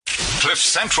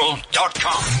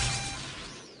CliffCentral.com.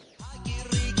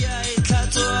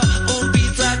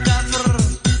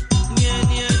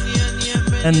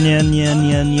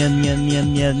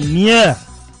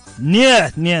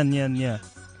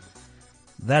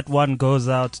 That one goes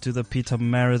out to the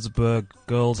Pietermaritzburg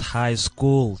Girls High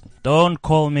School. Don't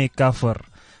call me kafir.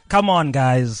 Come on,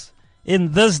 guys.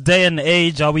 In this day and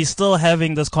age, are we still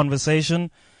having this conversation?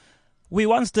 We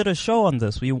once did a show on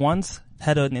this. We once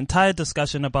had an entire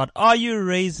discussion about, are you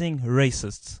raising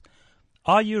racists?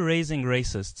 Are you raising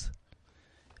racists?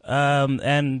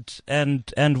 And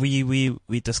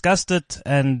we discussed it,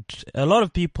 and a lot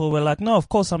of people were like, no, of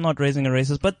course I'm not raising a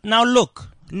racist. But now look,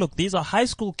 these are high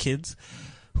school kids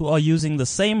who are using the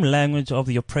same language of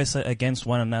the oppressor against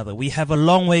one another. We have a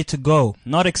long way to go.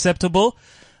 Not acceptable.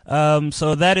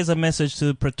 So that is a message to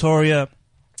the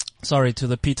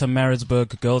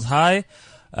Pietermaritzburg Girls High.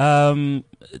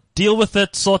 Deal with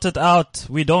it, sort it out.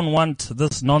 We don't want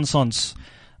this nonsense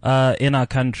in our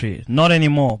country. Not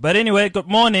anymore. But anyway, good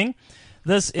morning.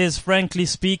 This is Frankly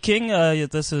Speaking.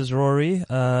 This is Rory.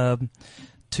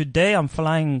 Today I'm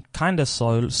flying kind of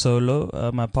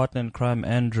solo. My partner in crime,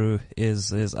 Andrew,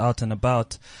 is out and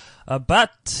about.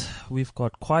 But we've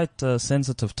got quite a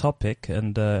sensitive topic,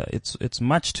 and it's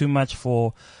much too much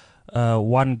for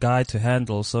one guy to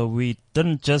handle. So we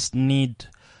didn't just need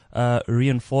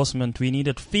reinforcement. We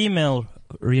needed female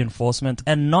reinforcement,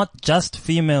 and not just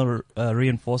female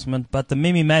reinforcement, but the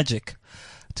Mimi Magic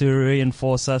to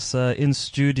reinforce us in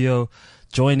studio.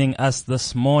 Joining us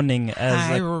this morning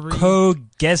as a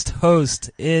co-guest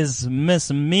host is Miss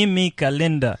Mimi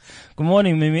Kalinda. Good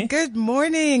morning, Mimi. Good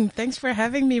morning. Thanks for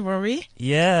having me, Rory.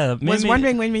 Yeah, Mimi. Was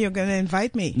wondering when you were going to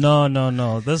invite me.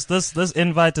 No. This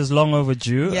invite is long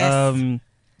overdue. Yes.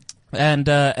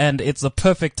 And it's the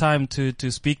perfect time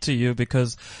to speak to you,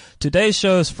 because today's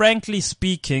show is, Frankly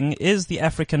Speaking, is the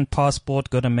African passport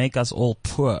going to make us all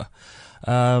poor?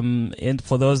 And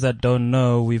for those that don't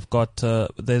know, we've got,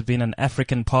 there's been an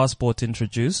African passport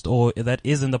introduced, or that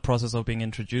is in the process of being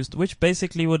introduced, which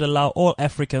basically would allow all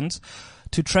Africans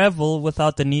to travel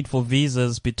without the need for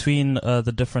visas between,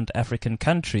 the different African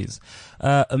countries.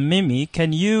 Mimi,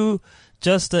 can you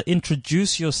just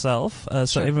introduce yourself,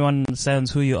 so everyone understands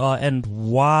who you are and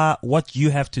what you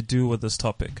have to do with this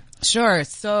topic? Sure.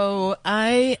 So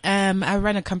I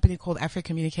run a company called Africa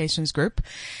Communications Group.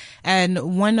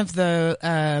 And one of the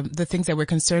things that we're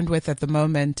concerned with at the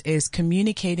moment is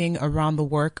communicating around the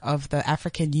work of the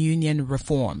African Union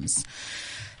reforms.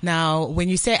 Now, when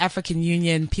you say African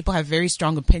Union, people have very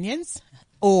strong opinions,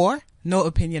 or no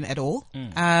opinion at all.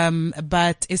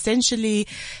 But essentially,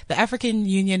 the African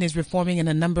Union is reforming in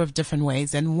a number of different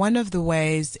ways. And one of the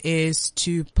ways is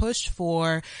to push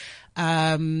for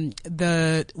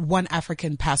the one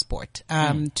African passport,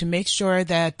 to make sure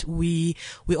that we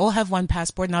all have one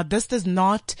passport. Now, this does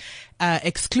not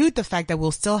exclude the fact that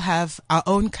we'll still have our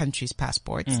own country's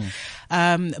passports.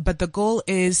 But the goal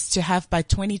is to have, by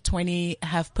 2020,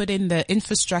 have put in the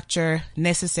infrastructure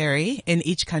necessary in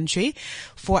each country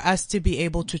for us to be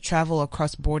able to travel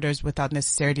across borders without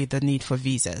necessarily the need for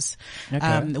visas,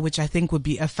 which I think would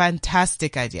be a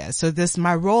fantastic idea. So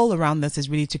my role around this is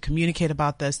really to communicate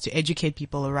about this, to educate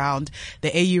people around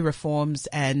the AU reforms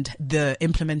and the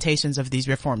implementations of these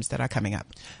reforms that are coming up.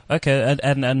 Okay,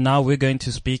 and now we're going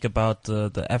to speak about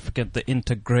the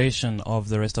integration of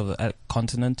the rest of the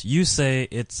continent. You say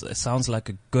it sounds like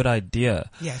a good idea.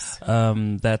 Yes.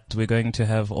 That we're going to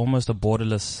have almost a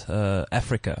borderless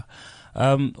Africa.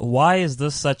 Why is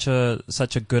this such a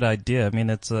good idea? I mean,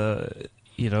 it's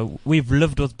we've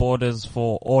lived with borders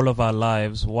for all of our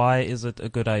lives. Why is it a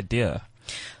good idea?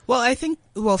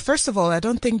 Well, first of all, I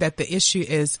don't think that the issue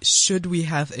is, should we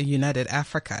have a united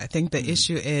Africa? I think the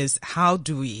issue is, how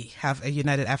do we have a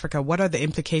united Africa? What are the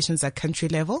implications at country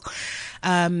level?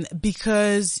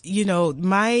 Because,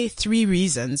 my three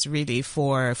reasons really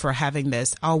for having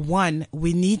this are: one,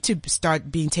 we need to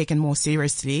start being taken more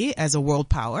seriously as a world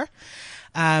power.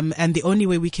 And the only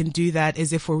way we can do that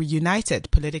is if we're united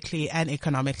politically and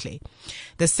economically.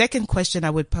 The second question I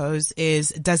would pose is,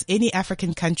 does any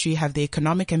African country have the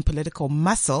economic and political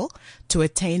muscle to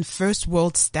attain first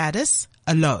world status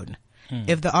alone?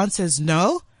 If the answer is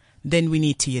no, then we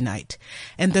need to unite.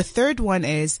 And the third one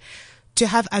is to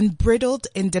have unbridled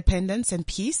independence and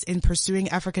peace in pursuing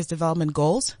Africa's development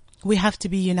goals. we have to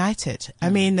be united. I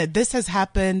mean, this has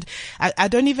happened. I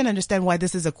don't even understand why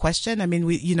this is a question. I mean,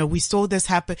 we saw this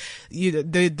happen.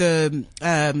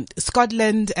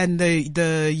 Scotland and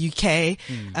the UK,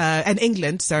 and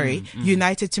England,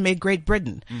 united to make Great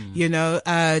Britain.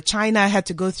 China had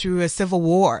to go through a civil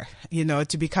war,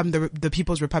 to become the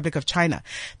People's Republic of China.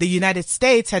 The United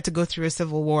States had to go through a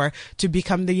civil war to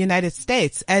become the United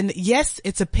States. And yes,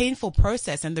 it's a painful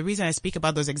process. And the reason I speak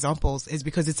about those examples is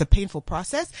because it's a painful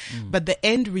process. But the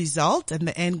end result and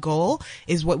the end goal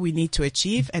is what we need to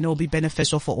achieve, and it will be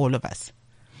beneficial for all of us.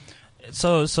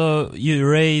 So you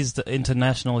raised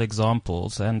international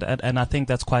examples, and I think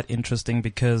that's quite interesting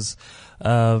because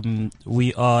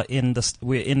we're in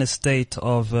a state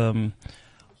of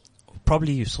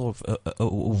probably sort of a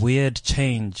weird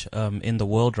change in the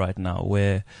world right now,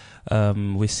 where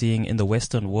we're seeing in the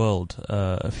Western world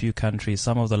a few countries,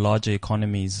 some of the larger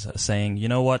economies, saying, you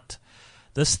know what,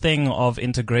 this thing of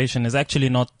integration is actually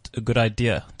not a good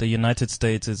idea. The United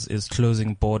States is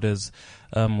closing borders.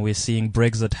 We're seeing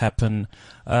Brexit happen.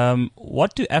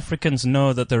 What do Africans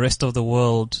know that the rest of the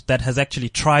world that has actually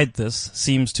tried this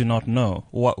seems to not know?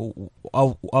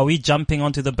 Are we jumping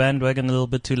onto the bandwagon a little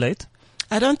bit too late?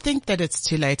 I don't think that it's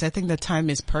too late. I think the time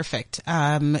is perfect.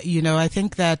 I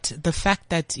think that the fact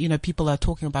that, people are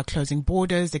talking about closing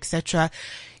borders, etc.,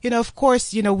 of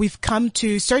course,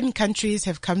 certain countries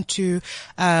have come to,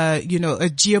 a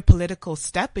geopolitical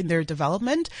step in their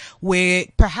development where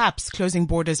perhaps closing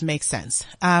borders makes sense.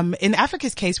 In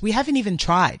Africa's case, we haven't even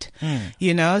tried,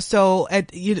 so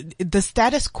the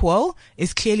status quo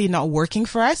is clearly not working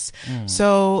for us.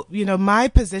 So, my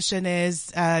position is,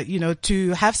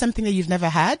 to have something that you've never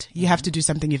had, you have to do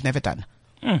something you've never done.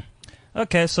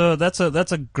 Okay, so that's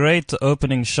a great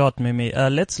opening shot, Mimi.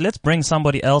 Let's bring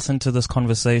somebody else into this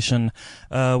conversation.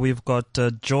 We've got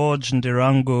George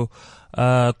Ndirangu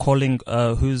calling,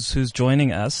 who's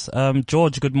joining us.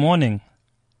 George, good morning.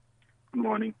 Good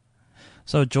morning.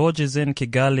 So George is in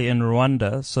Kigali in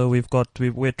Rwanda. So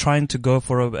we're trying to go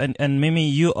for and Mimi,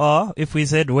 you are, if we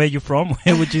said where you're from,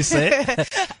 where would you say?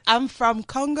 I'm from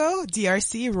Congo,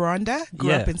 DRC, Rwanda,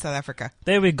 grew up in South Africa.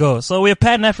 There we go. So we're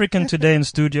Pan-African today in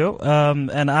studio,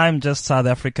 and I'm just South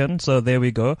African. So there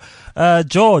we go.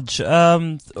 George,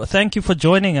 thank you for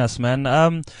joining us,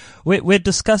 man. We're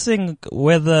discussing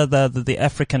whether the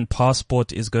African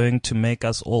passport is going to make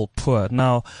us all poor.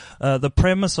 Now, the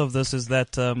premise of this is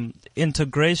that,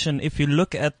 integration, if you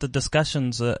look at the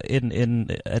discussions,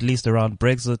 in at least around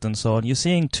Brexit and so on, you're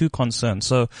seeing two concerns.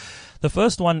 So, the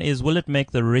first one is, will it make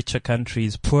the richer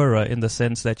countries poorer in the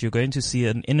sense that you're going to see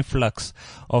an influx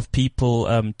of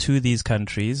people to these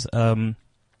countries,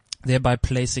 thereby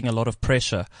placing a lot of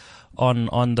pressure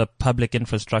on the public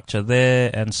infrastructure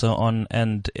there and so on,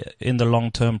 and in the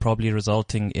long term probably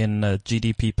resulting in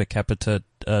GDP per capita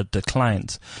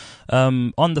declines.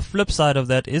 On the flip side of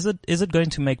that, is it going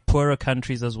to make poorer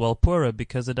countries as well poorer,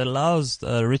 because it allows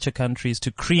richer countries to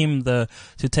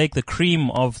take the cream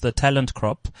of the talent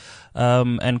crop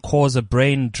and cause a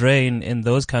brain drain in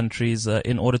those countries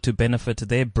in order to benefit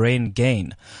their brain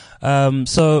gain.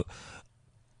 So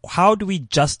how do we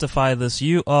justify this?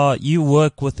 You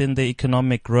work within the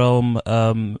economic realm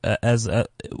as a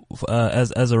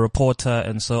reporter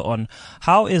and so on.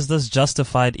 How is this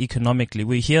justified economically?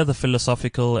 We hear the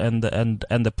philosophical and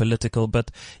the political, but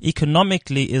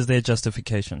economically, is there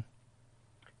justification?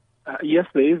 Yes,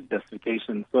 there is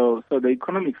justification. So the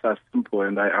economics are simple,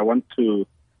 and I want to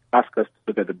ask us to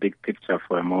look at the big picture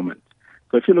for a moment.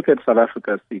 So if you look at South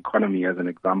Africa's economy as an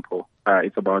example,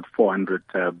 it's about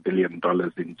 $400 billion in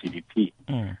GDP.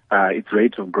 Its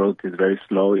rate of growth is very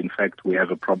slow. In fact, we have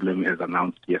a problem as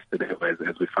announced yesterday,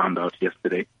 as we found out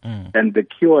yesterday. And the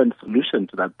cure and solution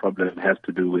to that problem has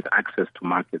to do with access to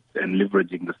markets and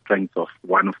leveraging the strength of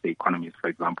one of the economies, for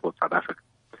example, South Africa.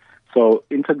 So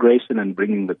integration and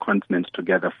bringing the continent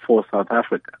together for South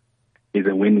Africa is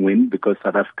a win-win, because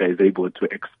South Africa is able to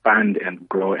expand and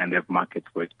grow and have markets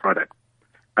for its products.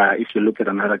 If you look at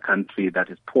another country that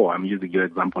is poor, I'm using your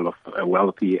example of a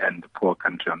wealthy and poor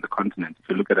country on the continent. If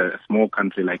you look at a small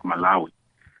country like Malawi,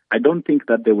 I don't think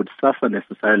that they would suffer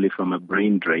necessarily from a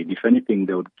brain drain. If anything,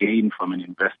 they would gain from an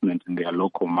investment in their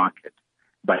local market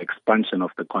by expansion of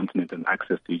the continent and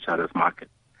access to each other's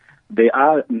markets. There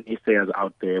are naysayers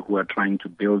out there who are trying to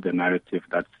build a narrative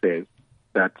that says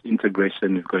that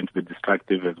integration is going to be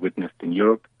destructive, as witnessed in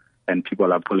Europe, and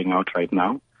people are pulling out right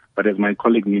now. But as my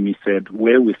colleague Mimi said,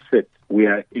 where we sit, we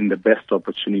are in the best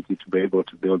opportunity to be able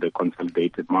to build a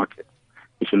consolidated market.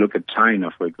 If you look at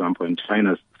China, for example, and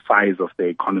China's size of the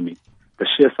economy, the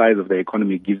sheer size of the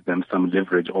economy gives them some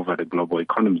leverage over the global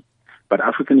economy. But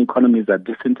African economies are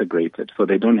disintegrated, so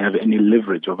they don't have any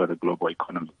leverage over the global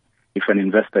economy. If an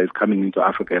investor is coming into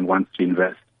Africa and wants to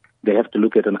invest, they have to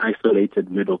look at an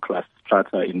isolated middle-class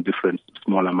strata in different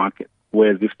smaller markets.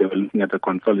 Whereas if they were looking at a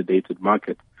consolidated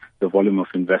market, the volume of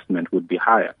investment would be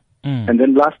higher. And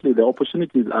then lastly, the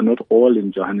opportunities are not all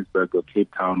in Johannesburg or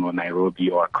Cape Town or Nairobi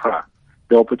or Accra.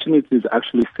 The opportunities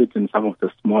actually sit in some of the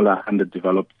smaller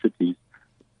underdeveloped cities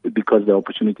because there are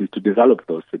opportunities to develop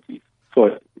those cities.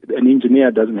 So an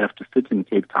engineer doesn't have to sit in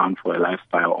Cape Town for a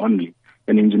lifestyle only.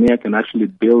 An engineer can actually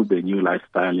build a new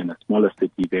lifestyle in a smaller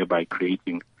city, thereby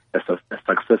creating a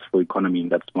successful economy in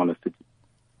that smaller city.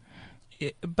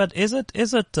 But is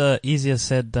it easier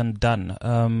said than done?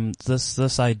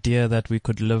 This idea that we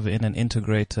could live in an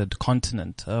integrated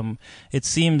continent. It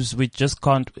seems we just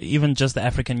can't. Even just the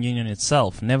African Union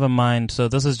itself. Never mind. So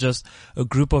this is just a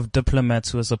group of diplomats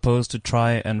who are supposed to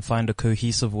try and find a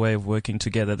cohesive way of working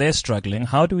together. They're struggling.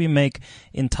 How do we make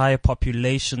entire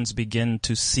populations begin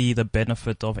to see the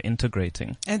benefit of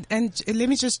integrating? And let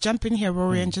me just jump in here,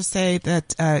 Rory, and just say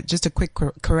that just a quick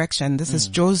correction. This is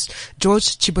George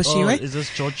Chiboshiwe. Is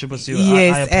this George Chiboshiwe?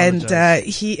 Yes, and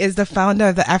he is the founder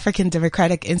of the African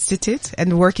Democratic Institute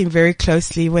and working very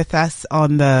closely with us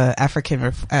on the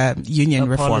African Union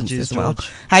reforms as well. George.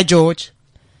 Hi, George.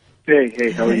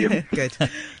 Hey, how are you? Good.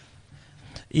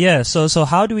 Yeah, so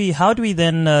how do we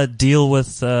then deal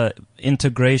with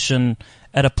integration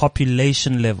at a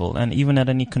population level and even at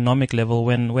an economic level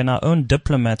when our own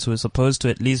diplomats who are supposed to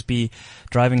at least be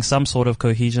driving some sort of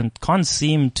cohesion can't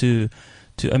seem to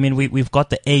I mean, we've got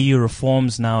the AU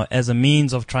reforms now as a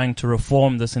means of trying to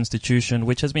reform this institution,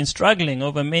 which has been struggling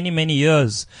over many, many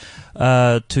years,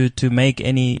 to make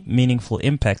any meaningful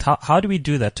impact. How do we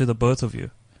do that to the both of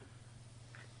you?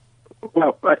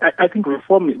 Well, I think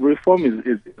reform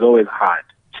is always hard.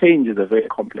 Change is a very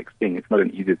complex thing. It's not an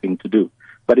easy thing to do,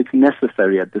 but it's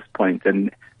necessary at this point.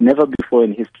 And never before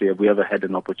in history have we ever had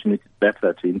an opportunity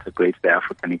better to integrate the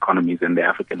African economies and the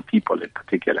African people in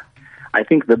particular. I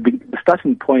think the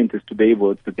starting point is to be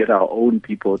able to get our own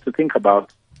people to think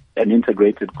about an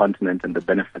integrated continent and the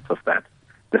benefits of that.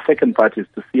 The second part is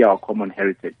to see our common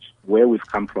heritage, where we've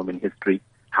come from in history,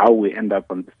 how we end up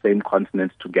on the same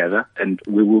continent together, and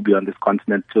we will be on this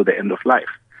continent till the end of life.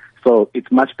 So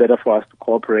it's much better for us to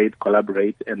cooperate,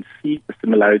 collaborate, and see the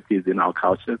similarities in our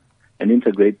cultures and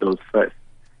integrate those first.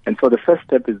 And so the first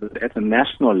step is that at a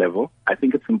national level, I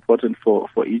think it's important for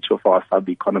each of our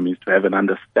sub-economies to have an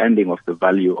understanding of the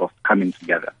value of coming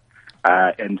together.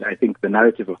 And I think the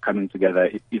narrative of coming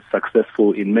together is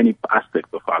successful in many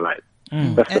aspects of our lives.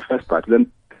 That's the first part.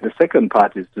 Then the second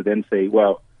part is to then say,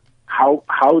 well,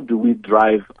 how do we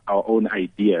drive our own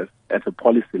ideas at a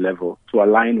policy level to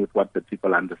align with what the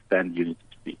people understand unity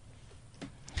to be?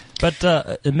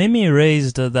 But Mimi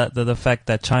raised the fact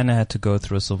that China had to go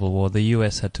through a civil war, the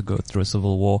US had to go through a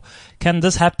civil war. Can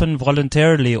this happen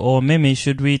voluntarily, or Mimi,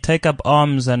 should we take up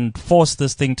arms and force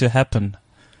this thing to happen?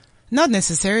 Not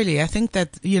necessarily. I think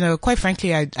that, quite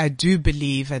frankly, I do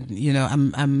believe,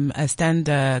 and, I stand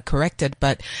corrected,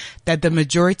 but that the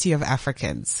majority of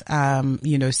Africans,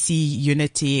 see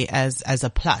unity as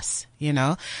a plus.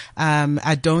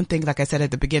 I don't think, like I said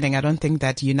at the beginning, I don't think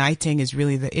that uniting is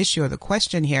really the issue or the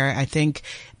question here. I think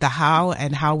the how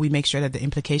and how we make sure that the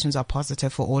implications are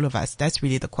positive for all of us. That's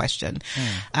really the question.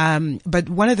 But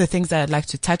one of the things that I'd like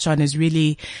to touch on is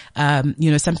really,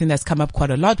 something that's come up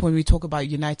quite a lot when we talk about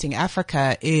uniting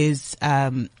Africa is,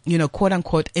 quote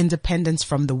unquote, independence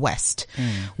from the West.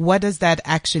 What does that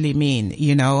actually mean?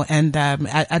 And,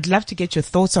 I'd love to get your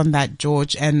thoughts on that,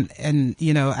 George. And,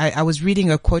 I was reading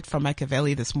a quote from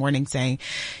Machiavelli this morning saying,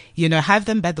 have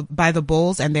them by the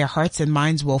balls and their hearts and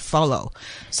minds will follow.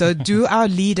 So do our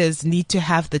leaders need to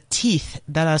have the teeth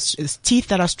that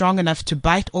are strong enough to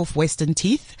bite off Western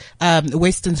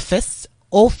fists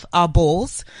off our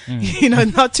balls,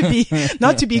 not to be crude,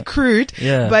 but to be crude.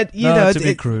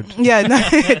 Yeah,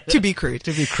 to be crude.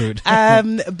 To be crude.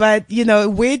 But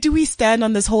where do we stand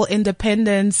on this whole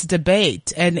independence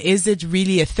debate, and is it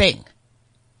really a thing?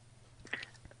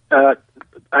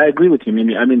 I agree with you,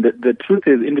 Mimi. I mean, the truth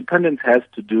is independence has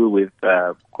to do with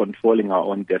controlling our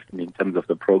own destiny in terms of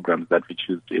the programs that we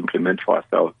choose to implement for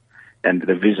ourselves and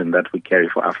the vision that we carry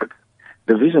for Africa.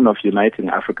 The vision of uniting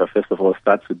Africa, first of all,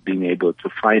 starts with being able to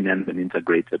finance an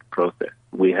integrated process.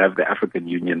 We have the African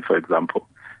Union, for example,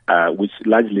 which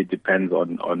largely depends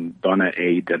on donor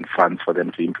aid and funds for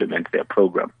them to implement their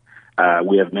program.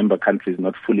 We have member countries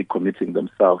not fully committing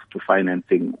themselves to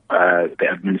financing the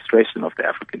administration of the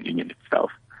African Union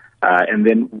itself. And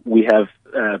then we have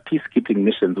peacekeeping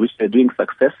missions, which they're doing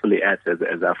successfully as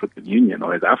African Union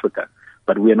or as Africa.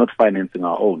 but we are not financing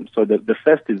our own. So the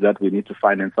first is that we need to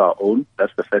finance our own.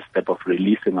 That's the first step of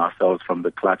releasing ourselves from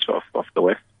the clutch of the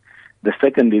West. The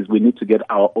second is we need to get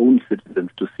our own citizens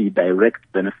to see direct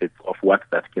benefits of what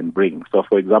that can bring. So,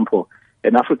 for example,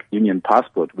 an African Union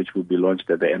passport, which will be launched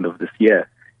at the end of this year,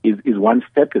 is one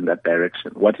step in that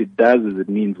direction. What it does is it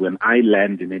means when I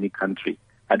land in any country,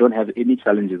 I don't have any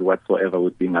challenges whatsoever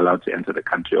with being allowed to enter the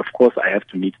country. Of course, I have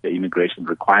to meet the immigration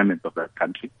requirements of that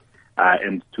country.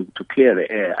 And to clear the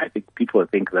air, I think people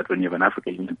think that when you have an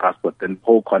African Union passport, then the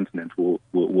whole continent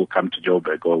will come to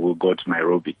Joburg or will go to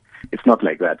Nairobi. It's not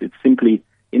like that. It's simply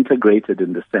integrated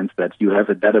in the sense that you have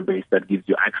a database that gives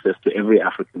you access to every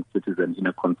African citizen in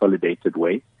a consolidated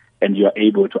way, and you are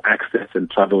able to access and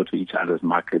travel to each other's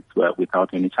markets without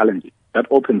any challenges. That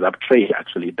opens up trade,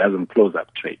 actually. It doesn't close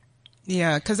up trade.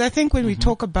 Yeah, because I think when we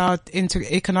talk about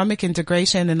economic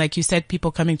integration and, like you said,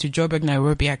 people coming to Joburg,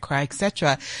 Nairobi, Accra,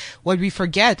 etc., what we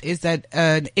forget is that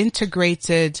an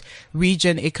integrated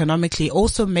region economically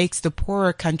also makes the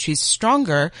poorer countries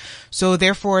stronger. So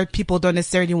therefore, people don't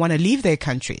necessarily want to leave their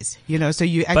countries. So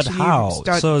you actually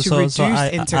start to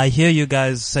reduce. I hear you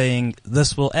guys saying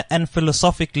this will, and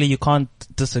philosophically, you can't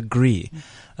disagree.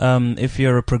 If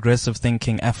you're a progressive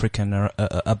thinking African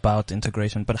about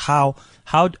integration, but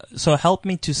so help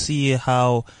me to see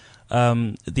how,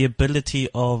 the ability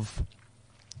of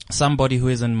somebody who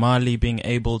is in Mali being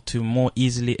able to more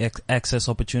easily access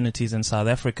opportunities in South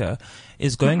Africa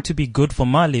is going to be good for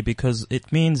Mali, because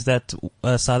it means that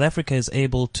South Africa is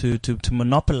able to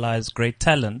monopolize great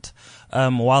talent,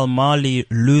 while Mali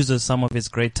loses some of its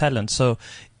great talent. So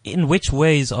in which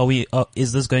ways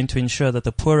is this going to ensure that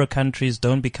the poorer countries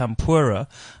don't become poorer,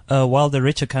 while the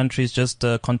richer countries just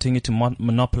continue to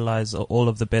monopolize all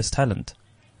of the best talent?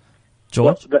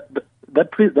 George? Well,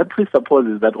 that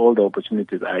presupposes that all the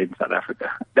opportunities are in South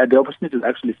Africa. That the opportunities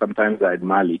actually sometimes are in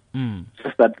Mali.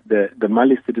 Just that the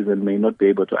Mali citizen may not be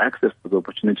able to access those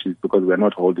opportunities because we're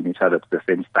not holding each other to the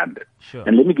same standard. Sure.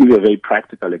 And let me give you a very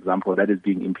practical example that is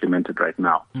being implemented right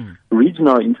now.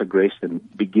 Regional integration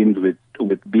begins with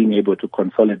being able to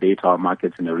consolidate our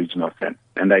markets in a regional sense.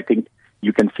 And I think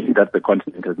you can see that the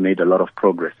continent has made a lot of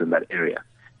progress in that area.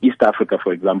 East Africa,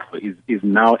 for example, is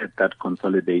now at that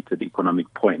consolidated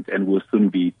economic point and will soon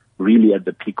be really at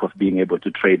the peak of being able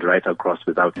to trade right across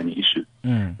without any issues.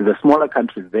 The smaller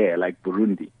countries there, like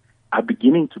Burundi, are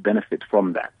beginning to benefit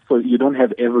from that. So you don't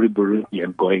have every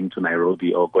Burundian going to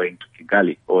Nairobi or going to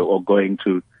Kigali or going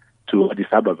to Addis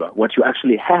Ababa. What you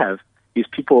actually have is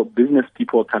business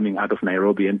people coming out of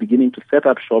Nairobi and beginning to set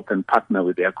up shop and partner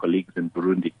with their colleagues in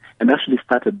Burundi and actually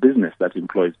start a business that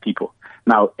employs people.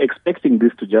 Now, expecting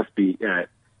this to just be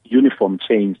uniform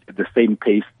change at the same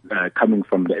pace coming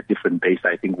from a different base,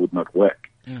 I think would not work.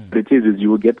 But it is you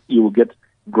will get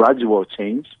gradual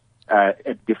change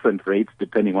at different rates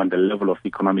depending on the level of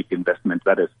economic investment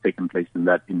that has taken place in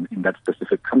that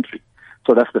specific country.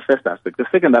 So that's the first aspect. The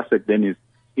second aspect then is,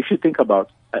 if you think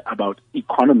about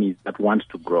economies that want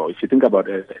to grow, if you think about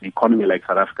an economy like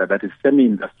South Africa that is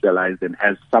semi-industrialized and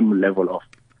has some level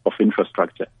of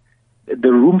infrastructure,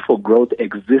 the room for growth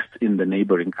exists in the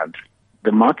neighboring country.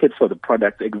 The markets for the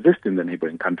products exist in the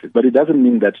neighboring countries, but it doesn't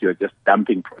mean that you're just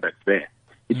dumping products there.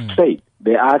 It's trade.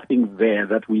 There are things there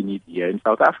that we need here in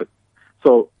South Africa.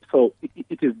 So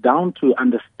it is down to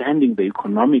understanding the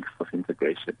economics of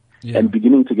integration and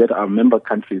beginning to get our member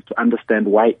countries to understand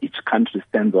why each country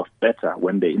stands off better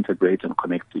when they integrate and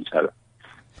connect to each other.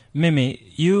 Mimi,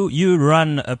 you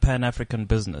run a Pan-African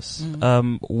business.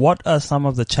 What are some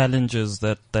of the challenges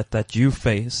that you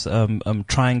face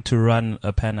trying to run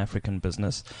a Pan-African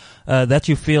business that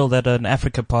you feel that an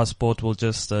Africa passport will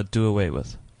just do away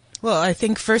with? Well, I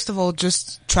think first of all,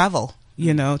 just travel.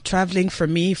 Traveling for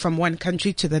me from one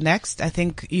country to the next. I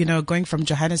think, going from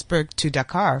Johannesburg to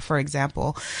Dakar, for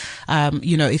example,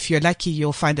 if you're lucky,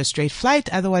 you'll find a straight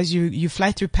flight. Otherwise, you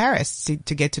fly through Paris to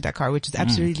get to Dakar, which is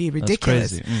absolutely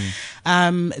ridiculous. That's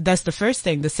crazy. That's the first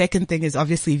thing. The second thing is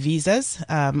obviously visas,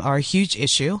 are a huge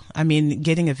issue. I mean,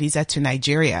 getting a visa to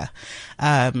Nigeria,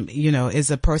 is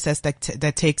a process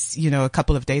that takes, a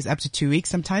couple of days, up to 2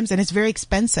 weeks sometimes, and it's very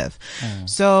expensive.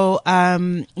 So,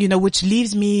 which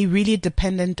leaves me really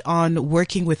dependent on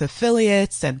working with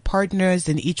affiliates and partners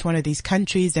in each one of these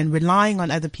countries and relying on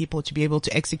other people to be able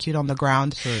to execute on the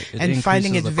ground, and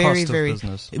finding it very, very,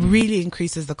 it really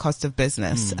increases the cost of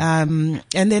business. And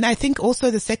then I think also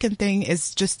the second thing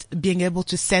is just being able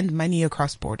to send money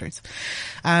across borders.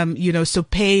 So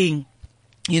paying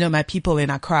my people in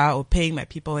Accra or paying my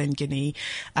people in Guinea,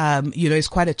 is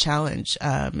quite a challenge,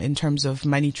 in terms of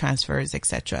money transfers,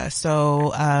 etc.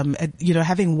 So,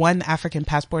 having one African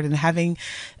passport and having,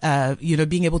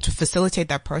 being able to facilitate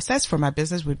that process for my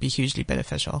business would be hugely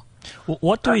beneficial.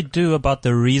 What do we do about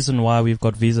the reason why we've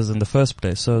got visas in the first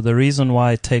place? So the reason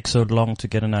why it takes so long to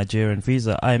get a Nigerian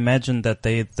visa, I imagine that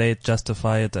they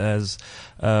justify it as,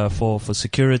 for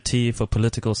security, for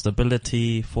political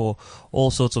stability, for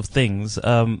all sorts of things.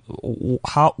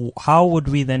 How would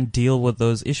we then deal with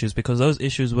those issues? Because those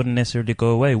issues wouldn't necessarily go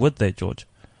away, would they, George?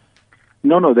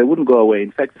 No, they wouldn't go away.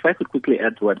 In fact, if I could quickly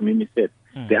add to what Mimi said,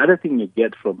 the other thing you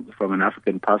get from an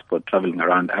African passport traveling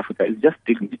around Africa is just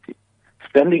dignity.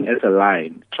 Standing at a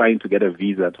line, trying to get a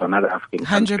visa to another African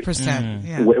country. 100%.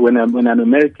 Yeah. When an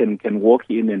American can walk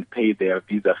in and pay their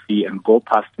visa fee and go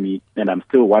past me, and I'm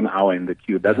still 1 hour in the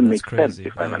queue, doesn't make sense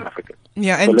if I'm an African.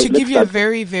 Yeah, and to give you a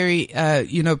very, very,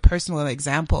 personal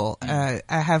example, I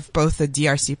have both a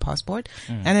DRC passport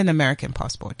and an American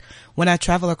passport. When I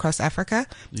travel across Africa,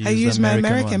 I use my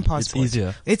American passport.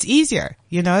 It's easier.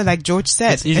 Like George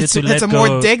said, it's a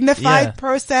more dignified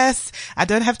process. I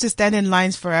don't have to stand in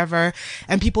lines forever,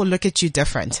 and people look at you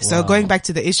different. Wow. So going back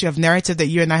to the issue of narrative that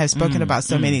you and I have spoken about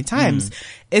so many times,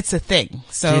 it's a thing.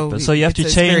 So you have to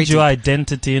change your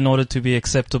identity in order to be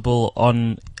acceptable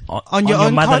on your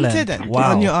own motherland. Continent.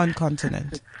 Wow. On your own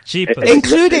continent. Jeepers.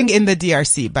 Including in the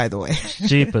DRC, by the way.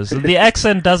 Jeepers. The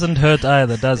accent doesn't hurt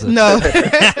either, does it? No.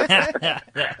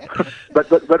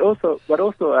 but also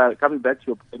coming back to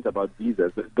your point about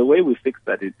visas, the way we fix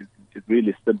that is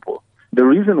really simple. The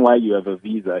reason why you have a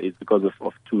visa is because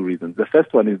of two reasons. The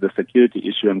first one is the security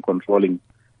issue and controlling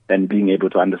and being able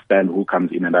to understand who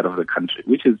comes in and out of the country,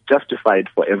 which is justified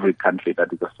for every country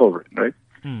that is a sovereign, right?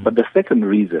 But the second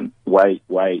reason why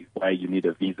you need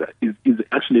a visa is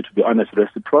actually, to be honest,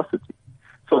 reciprocity.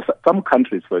 So some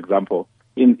countries, for example,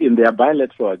 in their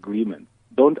bilateral agreements,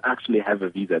 don't actually have a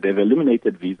visa. They've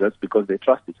eliminated visas because they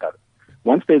trust each other.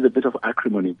 Once there's a bit of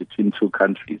acrimony between two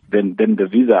countries, then the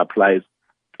visa applies.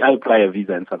 I apply a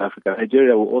visa in South Africa.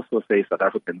 Nigeria will also say South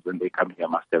Africans, when they come here,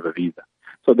 must have a visa.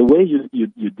 So the way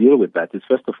you deal with that is,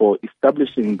 first of all,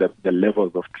 establishing the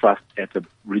levels of trust at a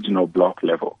regional block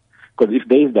level. Because if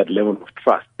there is that level of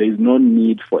trust, there is no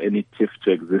need for any tiff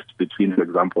to exist between, for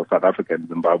example, South Africa and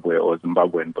Zimbabwe or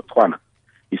Zimbabwe and Botswana.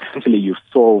 Essentially, you've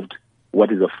solved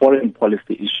what is a foreign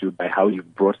policy issue by how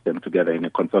you've brought them together in a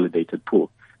consolidated pool.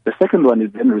 The second one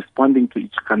is then responding to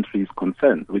each country's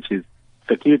concerns, which is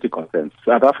security concerns.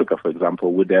 South Africa, for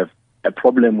example, would have a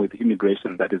problem with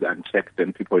immigration that is unchecked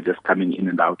and people just coming in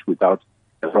and out without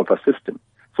a proper system.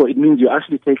 So it means you're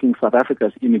actually taking South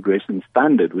Africa's immigration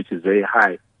standard, which is very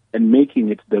high, and making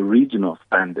it the regional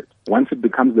standard. Once it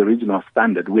becomes the regional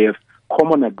standard, we have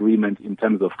common agreement in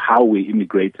terms of how we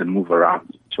immigrate and move around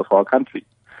each of our countries.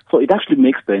 So it actually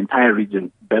makes the entire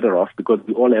region better off because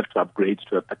we all have to upgrade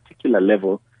to a particular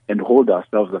level and hold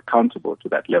ourselves accountable to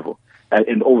that level.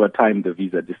 And over time, the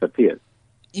visa disappears.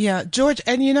 Yeah, George,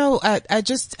 and I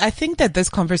think that this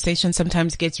conversation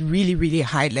sometimes gets really, really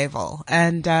high level.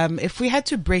 And, if we had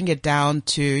to bring it down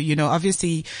to,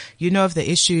 obviously, of the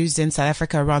issues in South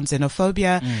Africa around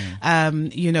xenophobia,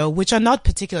 which are not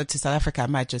particular to South Africa, I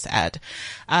might just add.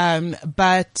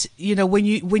 But, when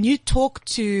you talk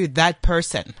to that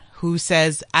person who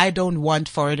says, I don't want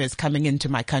foreigners coming into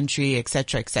my country, et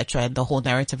cetera, and the whole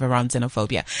narrative around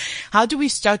xenophobia. How do we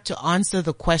start to answer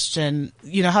the question,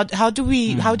 how do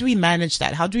we manage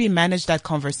that? How do we manage that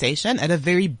conversation at a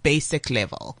very basic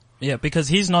level? Yeah, because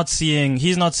he's not seeing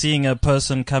a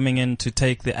person coming in to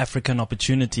take the African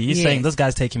opportunity. He's saying, this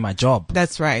guy's taking my job.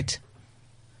 That's right.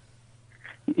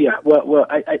 Yeah, well,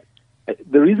 I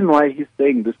the reason why he's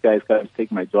saying this guy's going to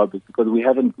take my job is because we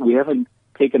haven't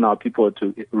taken our people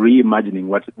to reimagining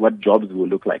what jobs will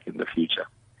look like in the future.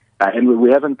 And we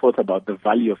haven't thought about the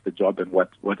value of the job and what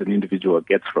an individual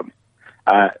gets from it.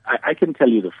 I can tell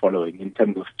you the following in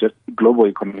terms of just global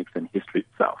economics and history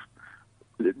itself.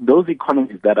 Those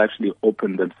economies that actually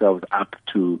open themselves up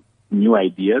to new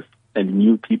ideas and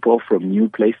new people from new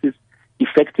places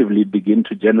effectively begin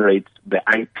to generate the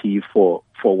IP for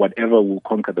whatever will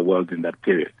conquer the world in that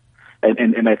period.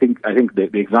 And I think the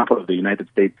example of the United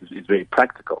States is very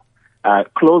practical.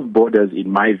 Closed borders,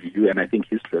 in my view, and I think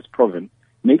history has proven,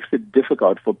 makes it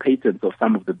difficult for patents of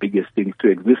some of the biggest things to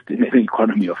exist in an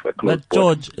economy of a closed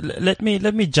border. George, let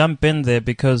me jump in there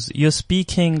because you're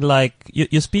speaking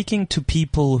to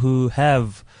people who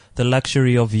have the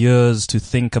luxury of years to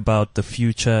think about the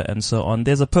future and so on.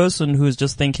 There's a person who's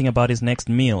just thinking about his next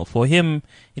meal. For him,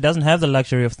 he doesn't have the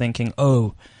luxury of thinking,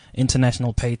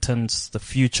 international patents, the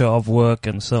future of work,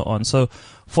 and so on. So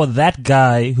for that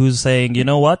guy who's saying, you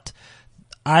know what,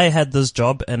 I had this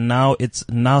job and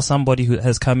now somebody who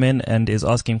has come in and is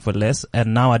asking for less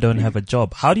and now I don't have a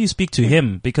job. How do you speak to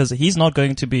him? Because he's not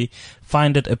going to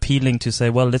find it appealing to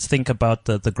say, well, let's think about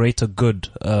the greater good,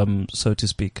 so to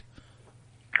speak.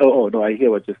 Oh, no, I hear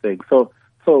what you're saying. So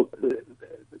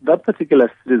that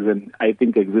particular citizen, I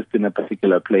think, exists in a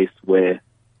particular place where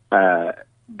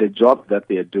the job that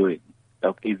they are doing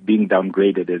is being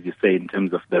downgraded, as you say, in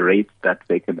terms of the rates that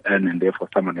they can earn, and therefore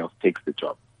someone else takes the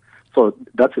job. So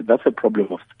that's a problem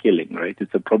of skilling, right?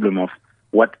 It's a problem of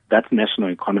what that national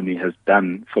economy has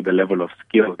done for the level of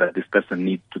skill that this person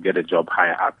needs to get a job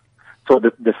higher up. So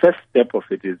the first step of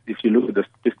it is, if you look at the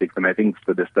statistics, and I think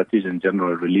the Statistician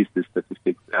General released this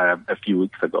statistics a few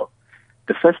weeks ago,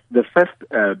 the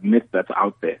first myth that's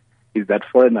out there is that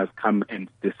foreigners come and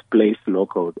displace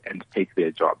locals and take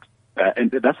their jobs.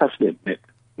 And that's actually a myth.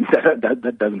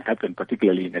 That doesn't happen,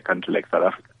 particularly in a country like South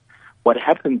Africa. What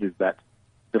happens is that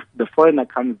the foreigner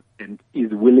comes and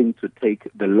is willing to take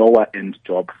the lower end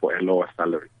job for a lower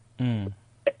salary. And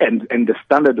the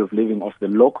standard of living of the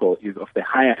local is of the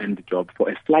higher end job for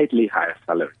a slightly higher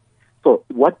salary. So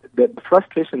what the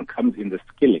frustration comes in the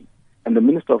skilling. And the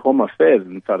Minister of Home Affairs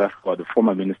in South Africa, or the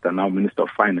former minister, now Minister of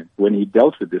Finance, when he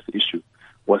dealt with this issue,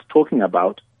 was talking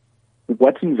about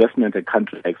what investment a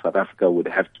country like South Africa would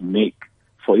have to make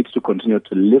for it to continue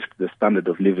to lift the standard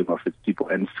of living of its people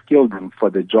and skill them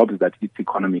for the jobs that its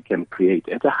economy can create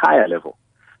at a higher level.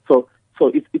 So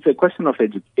it's a question of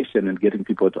education and getting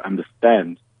people to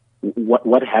understand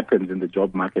what happens in the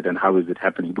job market and how is it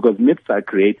happening. Because myths are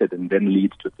created and then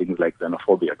lead to things like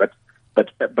xenophobia. But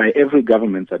by every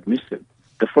government's admission,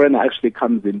 the foreigner actually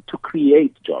comes in to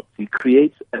create jobs. He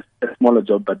creates a smaller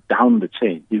job, but down the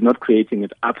chain. He's not creating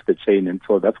it up the chain, and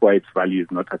so that's why its value is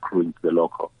not accruing to the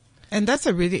local. And that's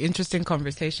a really interesting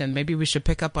conversation. Maybe we should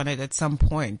pick up on it at some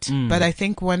point. But I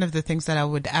think one of the things that I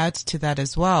would add to that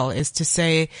as well is to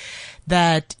say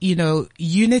that,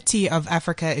 unity of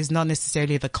Africa is not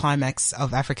necessarily the climax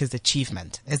of Africa's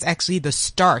achievement. It's actually the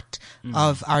start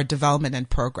of our development and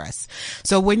progress.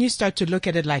 So when you start to look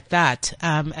at it like that,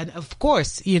 and of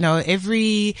course,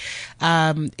 every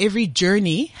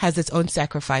journey has its own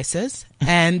sacrifices.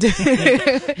 And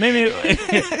maybe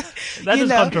that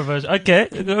is controversial. Okay,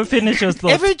 finish your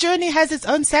thoughts. Every journey has its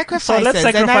own sacrifices. So let's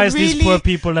sacrifice these poor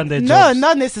people and their jobs. No,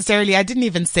 not necessarily. I didn't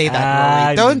even say that,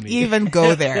 Rory. Don't even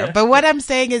go there. But what I'm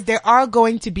saying is there are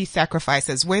going to be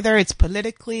sacrifices, whether it's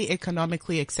politically,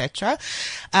 economically, etc.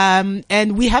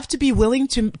 And we have to be willing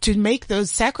to make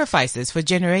those sacrifices for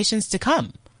generations to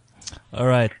come. All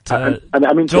right,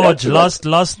 George.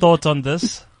 Last thought on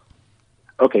this.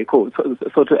 Okay, cool.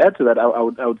 So to add to that,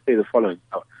 I would say the following.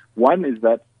 One is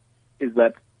that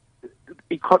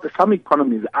some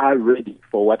economies are ready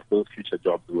for what those future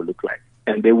jobs will look like,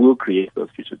 and they will create those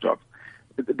future jobs.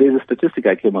 There's a statistic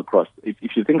I came across.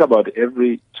 If you think about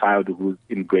every child who's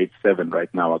in grade 7 right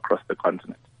now across the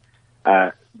continent,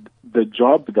 the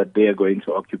job that they are going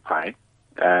to occupy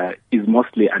is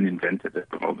mostly uninvented at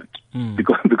the moment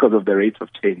because of the rate of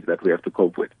change that we have to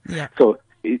cope with. Yeah. So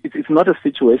it's not a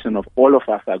situation of all of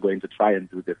us are going to try and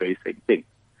do the very same thing.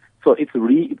 So it's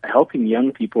helping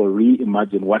young people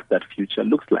reimagine what that future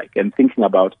looks like and thinking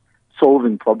about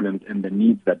solving problems and the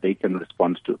needs that they can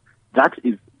respond to. That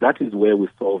is where we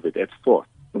solve it at source.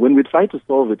 When we try to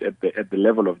solve it at the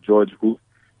level of George, who's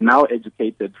now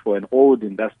educated for an old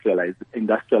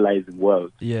industrializing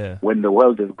world, when the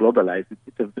world is globalized,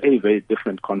 it's a very, very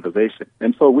different conversation.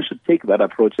 And so we should take that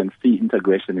approach and see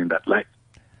integration in that light.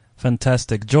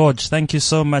 Fantastic. George, thank you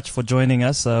so much for joining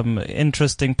us.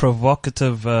 Interesting,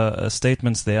 provocative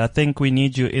statements there. I think we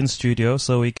need you in studio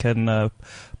so we can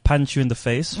punch you in the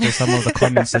face for some of the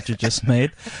comments that you just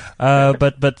made.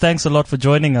 But thanks a lot for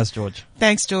joining us, George.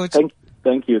 Thanks, George.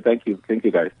 Thank you,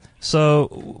 guys.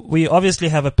 So we obviously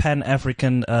have a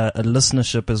Pan-African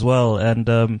listenership as well,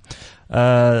 and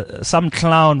some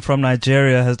clown from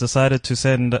Nigeria has decided to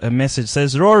send a message.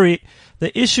 Says, Rory,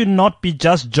 the issue not be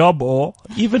just job or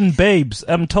even babes.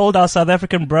 I'm told our South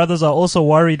African brothers are also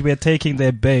worried we're taking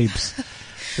their babes.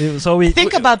 So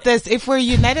think about this. If we're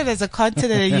united as a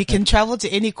continent and you can travel to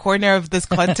any corner of this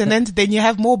continent, then you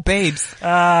have more babes. You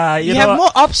have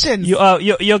more options.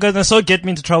 You're gonna so get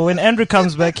me into trouble. When Andrew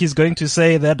comes back, he's going to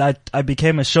say that I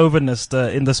became a chauvinist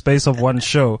in the space of one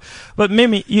show. But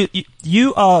Mimi,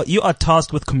 you are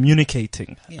tasked with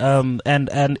communicating. Yeah.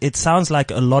 And it sounds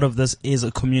like a lot of this is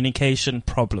a communication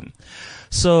problem.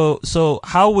 So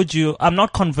how would you? I'm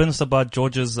not convinced about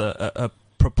George's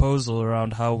proposal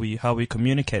around how we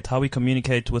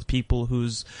communicate with people who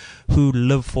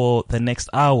live for the next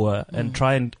hour, and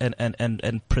try and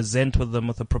present with them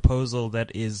with a proposal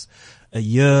that is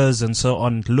years and so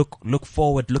on. Look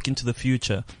forward, look into the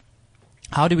future.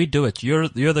 How do we do it? You're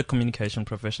the communication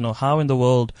professional. How in the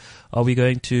world are we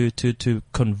going to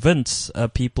convince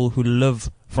people who live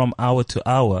from hour to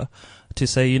hour to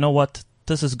say, you know what,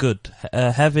 this is good.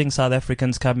 Having South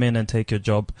Africans come in and take your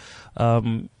job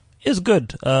is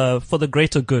good for the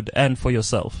greater good and for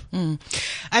yourself.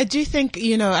 I do think,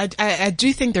 I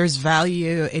do think there's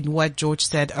value in what George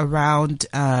said around,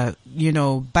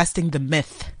 busting the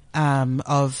myth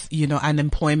of,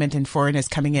 unemployment and foreigners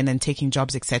coming in and taking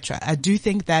jobs, etc. I do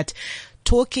think that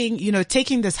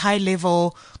taking this high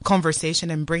level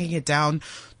conversation and bringing it down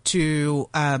to,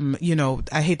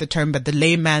 I hate the term, but the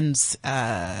layman's,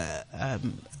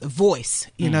 voice,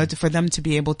 for them to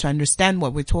be able to understand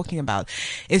what we're talking about,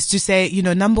 is to say,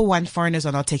 number one, foreigners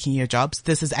are not taking your jobs.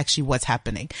 This is actually what's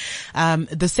happening.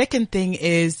 The second thing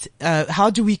is, how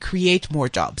do we create more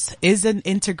jobs? Is an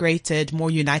integrated,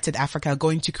 more united Africa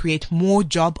going to create more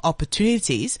job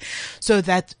opportunities so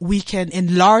that we can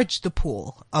enlarge the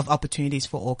pool of opportunities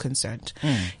for all concerned?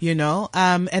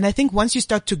 And I think once you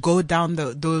start to go down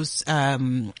those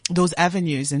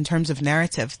avenues in terms of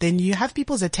narrative, then you have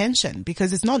people's attention,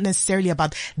 because it's not necessarily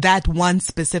about that one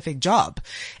specific job.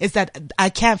 It's that I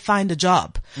can't find a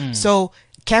job. So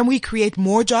can we create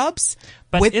more jobs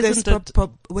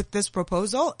with this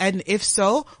proposal? And if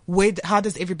so, how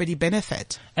does everybody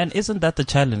benefit? And isn't that the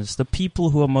challenge? The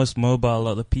people who are most mobile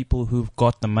are the people who've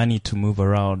got the money to move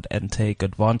around and take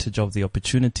advantage of the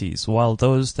opportunities, while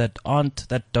those that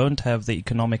don't have the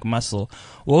economic muscle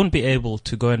won't be able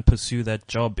to go and pursue that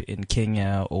job in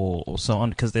Kenya or so on,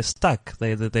 because they're stuck.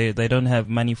 They don't have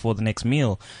money for the next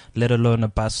meal, let alone a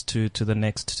bus to the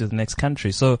next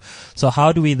country. So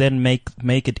how do we then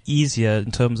make it easier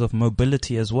in terms of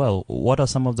mobility as well? What are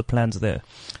some of the plans there?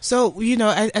 So,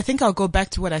 I think I'll go back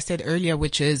to what I said earlier,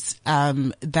 which is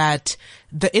that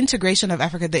the integration of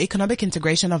Africa, the economic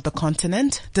integration of the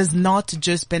continent, does not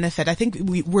just benefit. I think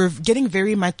we're getting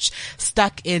very much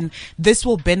stuck in this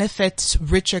will benefit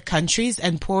richer countries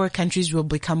and poorer countries will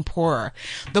become poorer.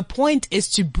 The point is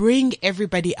to bring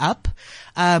everybody up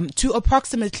to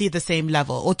approximately the same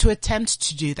level, or to attempt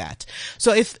to do that.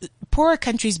 So if poorer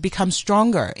countries become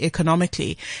stronger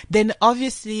economically, then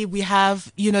obviously we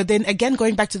have, then again,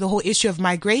 going back to the whole issue of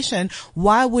migration,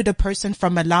 why would a person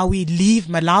from Malawi leave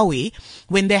Malawi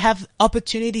when they have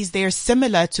opportunities there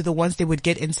similar to the ones they would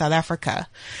get in South Africa,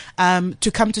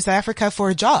 to come to South Africa for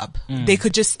a job? They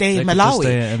could just stay in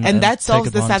Malawi, and that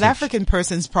solves the South African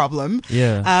person's problem,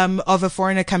 of a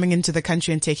foreigner coming into the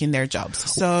country and taking their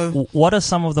jobs. So what are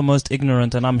some of the most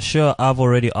ignorant, and I'm sure I've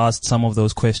already asked some of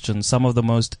those questions, some of the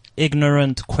most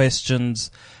ignorant questions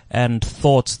and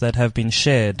thoughts that have been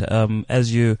shared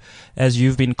as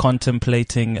you've been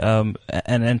contemplating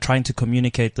and trying to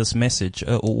communicate this message?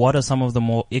 What are some of the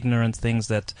more ignorant things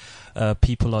that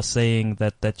people are saying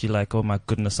that you're like, oh my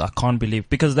goodness, I can't believe?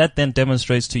 Because that then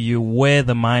demonstrates to you where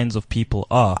the minds of people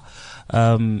are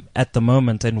at the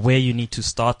moment, and where you need to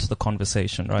start the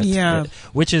conversation, right? Yeah.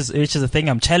 Which is the thing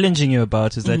I'm challenging you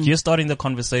about, is that you're starting the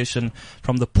conversation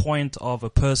from the point of a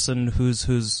person who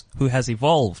has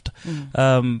evolved.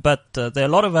 But there are a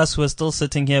lot of us who are still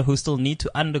sitting here who still need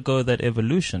to undergo that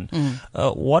evolution.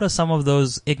 What are some of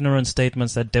those ignorant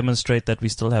statements that demonstrate that we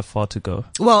still have far to go?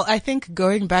 Well, I think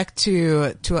going back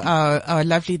to our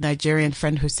lovely Nigerian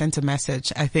friend who sent a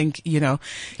message, I think,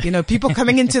 people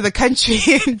coming into the country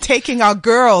and taking our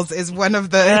girls is one of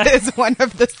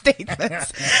the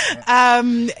statements,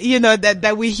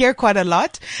 that we hear quite a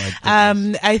lot.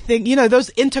 I think, those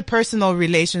interpersonal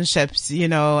relationships,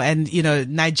 and,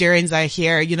 Nigerians I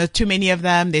hear, too many of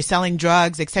them, they're selling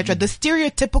drugs, etc. The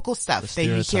stereotypical stuff that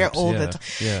you hear all the time.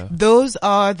 Yeah. Those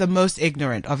are the most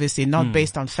ignorant, obviously, not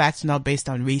based on facts, not based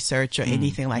on research or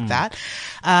anything like that.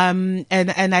 And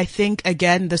I think,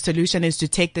 again, the solution is to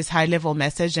take this high level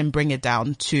message and bring it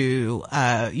down to,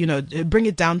 the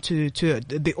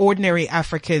ordinary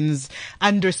African's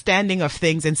understanding of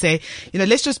things, and say,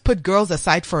 let's just put girls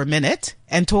aside for a minute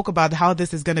and talk about how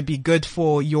this is going to be good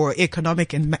for your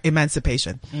economic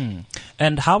emancipation.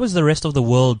 And how is the rest of the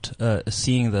world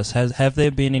seeing this? Have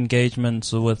there been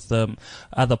engagements with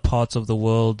other parts of the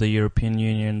world, the European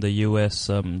Union, the US,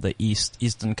 the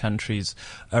Eastern countries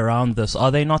around this?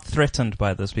 Are they not threatened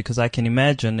by this? Because I can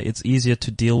imagine it's easier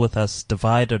to deal with us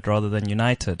divided rather than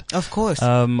united. Of course.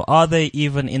 Are they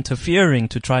even interfering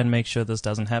to try and make sure this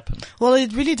doesn't happen? Well,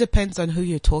 it really depends on who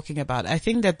you're talking about. I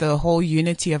think that the whole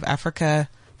unity of Africa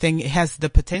thing has the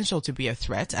potential to be a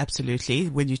threat, absolutely,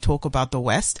 when you talk about the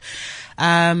West.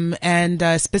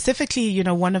 Specifically,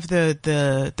 one of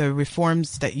the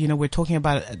reforms that, we're talking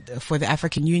about for the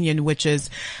African Union, which is,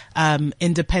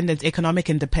 independence, economic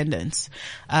independence.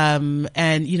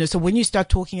 So when you start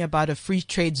talking about a free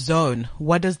trade zone,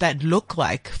 what does that look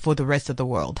like for the rest of the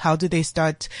world? How do they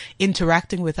start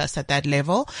interacting with us at that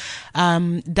level?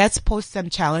 That's posed some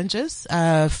challenges,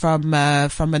 from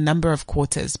a number of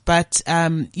quarters. But,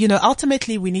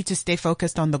 ultimately we need to stay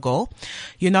focused on the goal.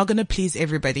 You're not going to please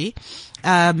everybody.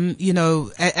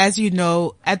 As you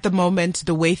know, at the moment,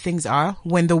 the way things are,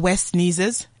 when the West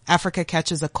sneezes, Africa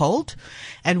catches a cold,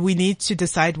 and we need to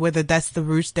decide whether that's the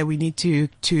route that we need to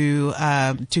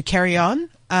carry on,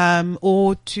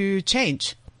 or to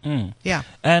change. Yeah.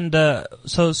 And,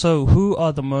 so who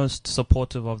are the most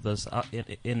supportive of this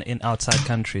in outside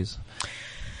countries?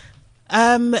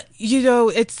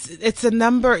 It's a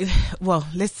number. Well,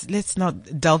 let's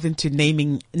not delve into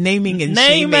naming and shaming.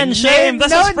 Name and shame.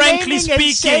 This is frankly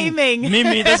speaking.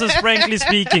 Mimi, this is frankly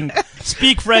speaking.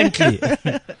 Speak frankly.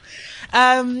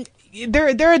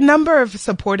 There are a number of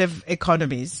supportive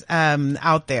economies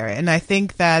out there, and I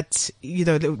think that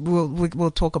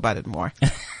we'll talk about it more.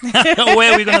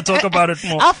 Where are we going to talk about it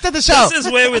more? After the show. This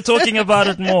is where we're talking about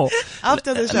it more.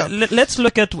 After the show. Let's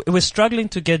look at. We're struggling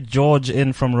to get George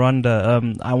in from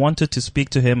Rwanda. I wanted to speak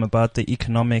to him about the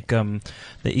economic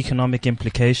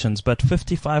implications. But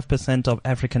 55% of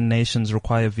African nations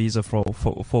require visa for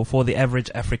the average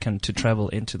African to travel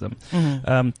into them.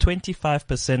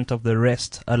 25% of the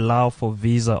rest allow for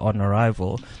visa on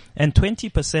arrival, and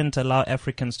 20% allow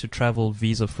Africans to travel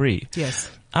visa free.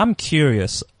 Yes. I'm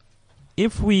curious,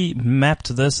 if we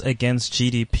mapped this against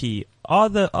GDP, are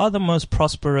the most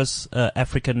prosperous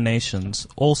African nations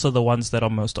also the ones that are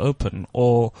most open,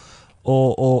 or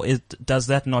does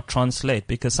that not translate?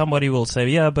 Because somebody will say,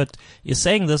 yeah, but you're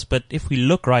saying this, but if we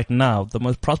look right now, the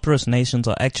most prosperous nations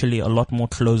are actually a lot more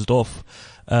closed off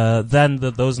than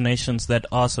those nations that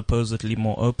are supposedly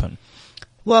more open.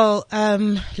 Well,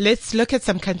 let's look at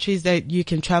some countries that you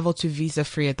can travel to visa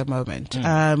free at the moment.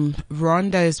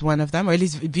 Rwanda is one of them, or at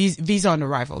least visa on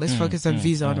arrival. Let's focus on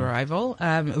visa on arrival.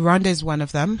 Rwanda is one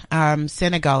of them.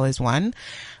 Senegal is one.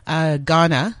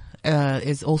 Ghana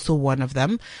is also one of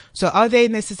them. So are they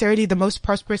necessarily the most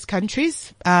prosperous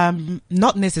countries?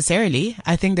 Not necessarily.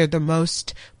 I think they're the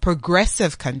most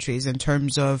progressive countries in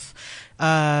terms of,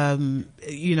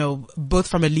 both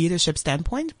from a leadership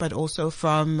standpoint, but also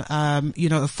from,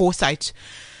 a foresight,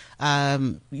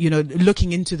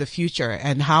 looking into the future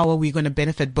and how are we going to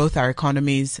benefit both our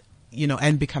economies,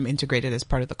 and become integrated as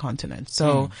part of the continent.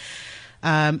 So,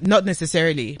 not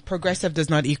necessarily. Progressive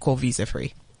does not equal visa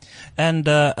free. And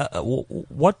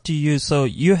what do you? So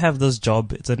you have this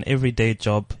job; it's an everyday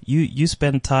job. You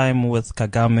spend time with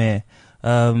Kagame.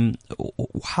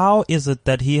 How is it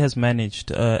that he has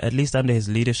managed, at least under his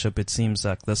leadership, it seems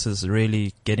like this is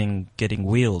really getting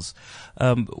wheels.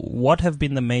 What have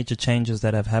been the major changes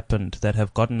that have happened that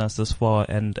have gotten us this far,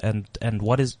 and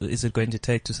what is it going to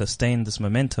take to sustain this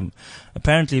momentum?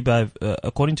 Apparently,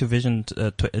 according to Vision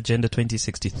Agenda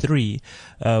 2063,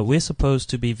 we're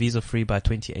supposed to be visa free by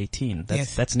 2018.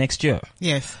 That's next year.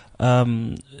 Yes.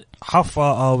 How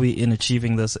far are we in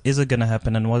achieving this? Is it going to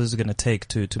happen, and what is it going to take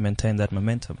to maintain that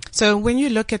momentum? So when you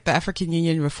look at the African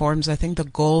Union reforms, I think the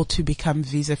goal to become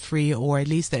visa free, or at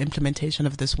least the implementation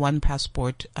of this one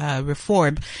passport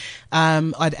reform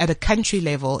at a country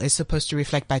level, is supposed to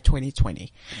reflect by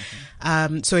 2020.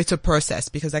 So it's a process,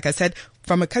 because like I said,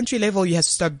 from a country level, you have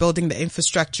to start building the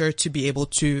infrastructure to be able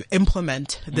to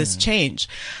implement this change.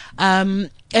 And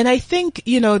I think,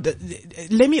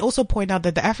 let me also point out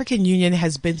that the African Union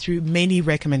has been through many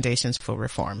recommendations for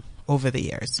reform over the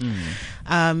years.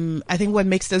 I think what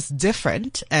makes this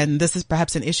different, and this is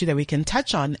perhaps an issue that we can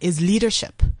touch on, is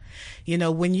leadership.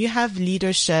 When you have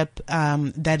leadership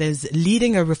that is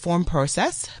leading a reform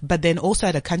process, but then also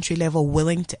at a country level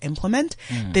willing to implement,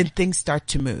 then things start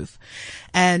to move.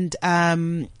 And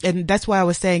that's why I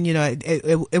was saying,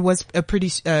 it was a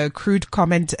pretty crude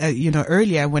comment,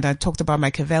 earlier when I talked about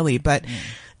Machiavelli, but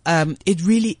it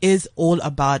really is all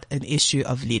about an issue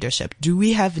of leadership. Do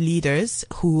we have leaders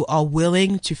who are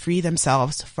willing to free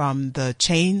themselves from the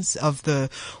chains of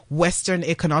the Western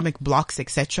economic blocks,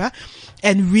 etc.,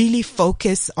 and really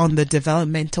focus on the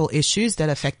developmental issues that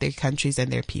affect their countries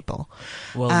and their people?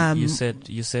 Well, you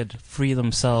said free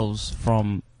themselves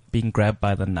from being grabbed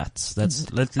by the nuts. Let's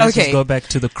just go back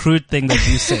to the crude thing that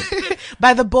you said.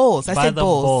 By the balls. I said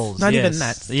balls. Not even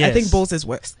nuts. Yes. I think balls is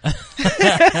worse.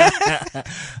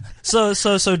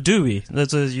 So do we?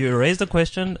 You raised the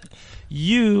question.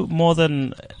 you more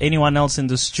than anyone else in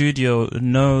the studio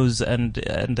knows and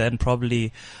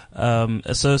probably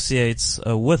associates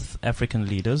with African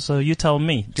leaders. So you tell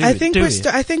me. I think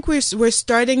we're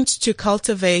starting to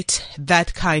cultivate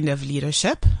that kind of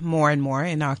leadership more and more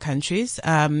in our countries,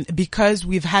 because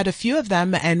we've had a few of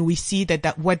them and we see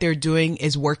that what they're doing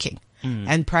is working.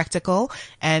 And practical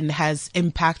and has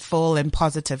impactful and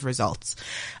positive results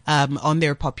on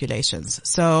their populations.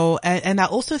 So, and I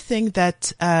also think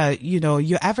that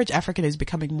your average African is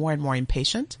becoming more and more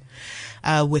impatient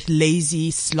with lazy,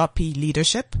 sloppy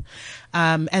leadership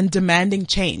and demanding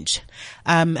change.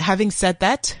 Having said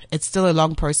that, it's still a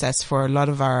long process for a lot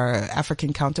of our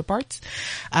African counterparts,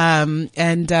 and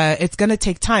it's going to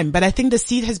take time. But I think the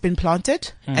seed has been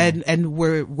planted, and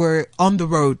we're on the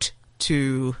road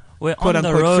to we're quote on the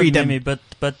unquote road, freedom. Mimi,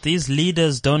 but these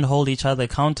leaders don't hold each other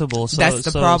accountable. So, that's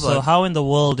the problem. So how in the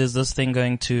world is this thing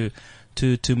going to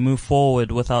move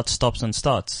forward without stops and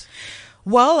starts?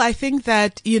 Well, I think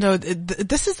that,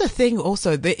 this is the thing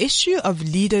also. The issue of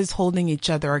leaders holding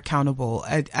each other accountable,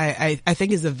 I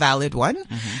think is a valid one.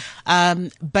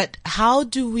 But how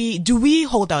do we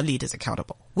hold our leaders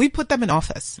accountable? We put them in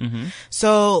office.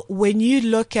 So when you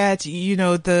look at,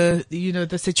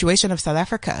 the situation of South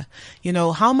Africa,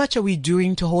 how much are we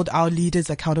doing to hold our leaders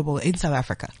accountable in South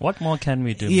Africa? What more can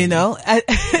we do? You tell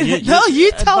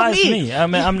me.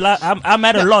 I'm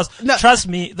at a loss. No, trust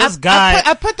me, this guy.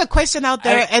 I put the question out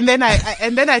there, and then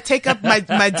I take up my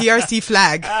DRC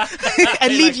flag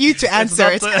and leave you to answer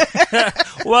it.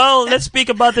 Well, let's speak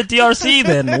about the DRC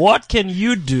then. What can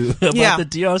you do about the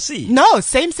DRC? No,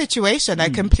 same situation.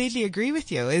 I completely agree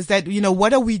with you. Is that,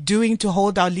 what are we doing to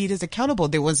hold our leaders accountable?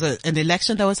 There was an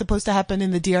election that was supposed to happen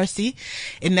in the DRC.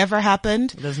 It never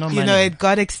happened. There's no money. It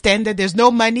got extended. There's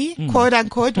no money, quote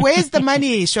unquote. Where's the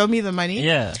money? Show me the money.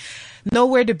 Yeah.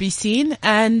 Nowhere to be seen.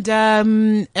 And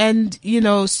so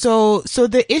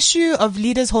the issue of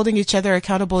leaders holding each other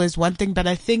accountable is one thing, but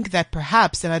I think that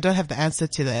perhaps, and I don't have the answer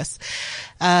to this,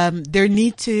 there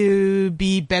need to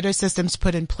be better systems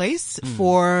put in place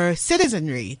for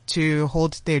citizenry to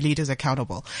hold their leaders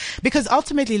accountable. Because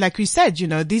ultimately, like we said,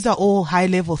 these are all high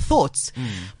level thoughts,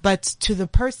 but to the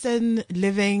person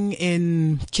living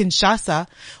in Kinshasa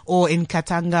or in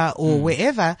Katanga or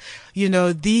wherever,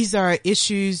 these are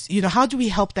issues, how do we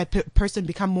help that person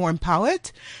become more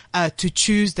empowered, to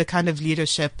choose the kind of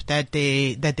leadership that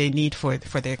they need for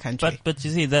their country? But you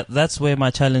see, that's where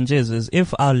my challenge is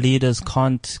if our leaders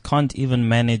can't even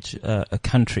manage a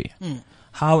country,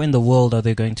 how in the world are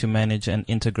they going to manage an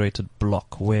integrated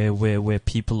bloc where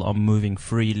people are moving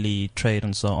freely, trade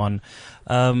and so on?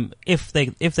 If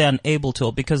they're unable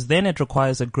to, because then it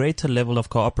requires a greater level of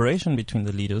cooperation between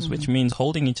the leaders, which means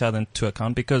holding each other to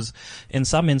account, because in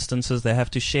some instances they have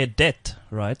to share debt,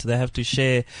 right? They have to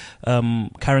share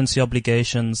currency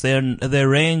obligations. There are a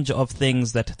range of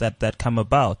things that come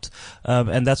about,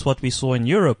 and that's what we saw in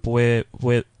Europe, where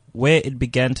it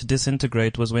began to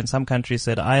disintegrate was when some countries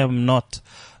said, I'm not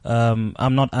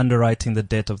underwriting the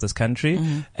debt of this country.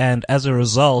 And as a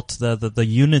result, the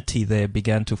unity there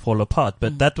began to fall apart.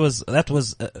 But that was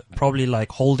probably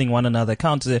like holding one another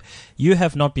accountable. You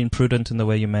have not been prudent in the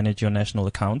way you manage your national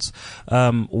accounts.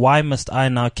 Why must I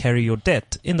now carry your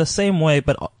debt? In the same way,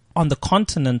 but on the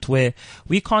continent where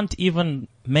we can't even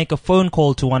make a phone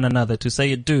call to one another to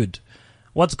say, dude,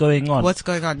 what's going on?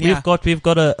 Yeah. We've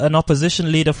got an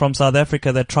opposition leader from South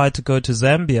Africa that tried to go to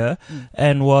Zambia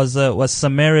and was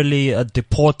summarily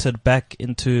deported back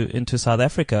into South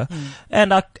Africa.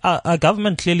 And our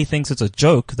government clearly thinks it's a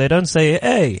joke. They don't say,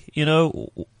 hey,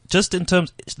 just in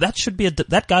terms,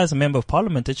 that guy is a member of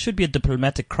parliament. It should be a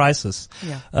diplomatic crisis,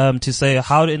 to say,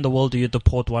 how in the world do you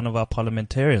deport one of our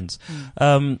parliamentarians?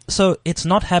 So it's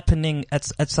not happening at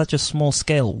such a small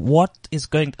scale.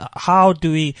 How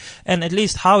do we, and at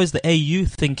least how is the AU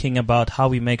thinking about how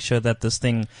we make sure that this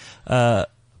thing,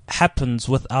 happens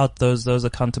without those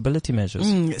accountability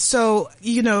measures? So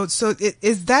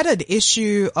is that an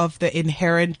issue of the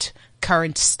inherent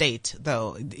current state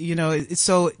though?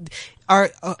 So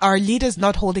are leaders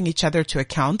not holding each other to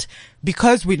account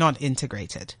because we're not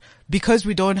integrated, because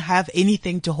we don't have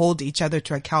anything to hold each other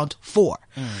to account for?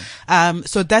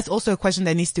 So that's also a question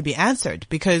that needs to be answered,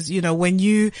 because, when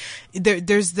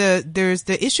there's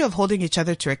the issue of holding each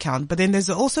other to account, but then there's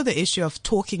also the issue of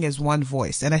talking as one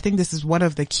voice. And I think this is one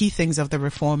of the key things of the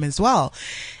reform as well,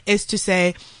 is to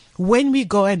say, when we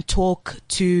go and talk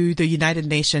to the United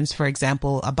Nations, for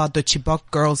example, about the Chibok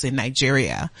girls in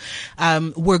Nigeria,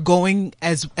 we're going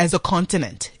as a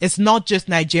continent. It's not just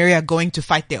Nigeria going to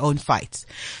fight their own fights.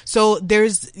 So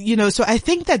there's, so I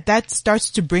think that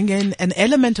starts to bring in an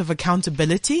element of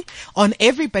accountability on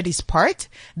everybody's part,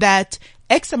 that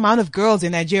X amount of girls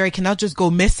in Nigeria cannot just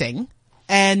go missing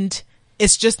and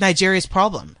it's just Nigeria's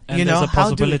problem. And there's a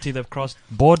possibility they've crossed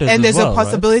borders and as there's well, a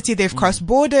possibility right? they've crossed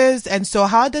borders. And so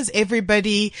how does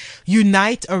everybody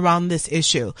unite around this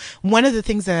issue? One of the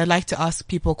things that I like to ask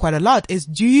people quite a lot is,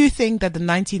 do you think that the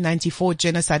 1994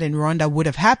 genocide in Rwanda would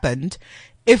have happened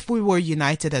if we were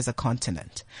united as a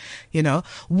continent?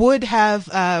 Would have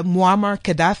Muammar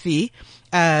Gaddafi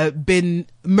been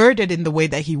murdered in the way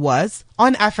that he was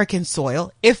on African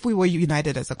soil if we were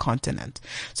united as a continent?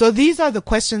 So these are the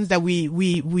questions that we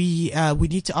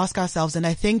need to ask ourselves. And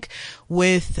I think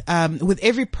with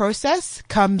every process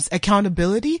comes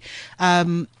accountability,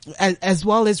 as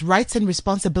well as rights and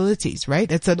responsibilities,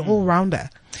 right? It's an all-rounder.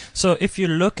 So if you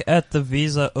look at the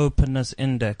Visa Openness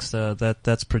Index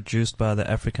that's produced by the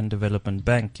African Development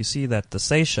Bank, you see that the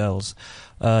Seychelles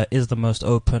is the most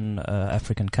open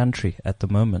African country at the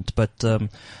moment. But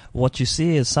what you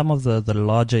see is some of the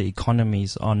larger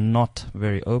economies are not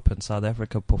very open. South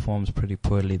Africa performs pretty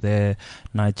poorly there.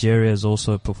 Nigeria is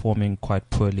also performing quite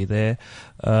poorly there.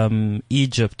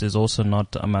 Egypt is also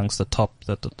not amongst the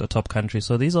top countries.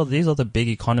 So these are the big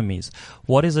economies.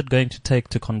 What is it going to take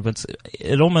to convince?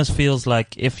 It almost feels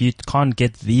like if you can't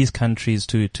get these countries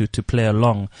to play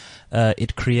along,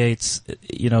 it creates,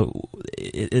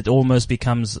 it almost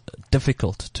becomes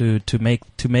difficult to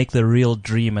make the real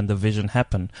dream and the vision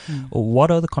happen.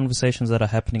 What are the conversations that are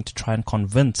happening to try and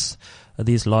convince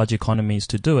these large economies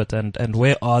to do it, and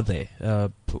where are they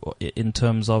in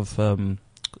terms of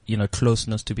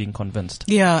closeness to being convinced?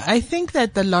 Yeah, I think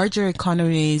that the larger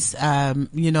economies,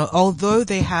 although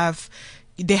they have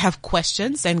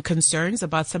questions and concerns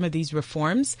about some of these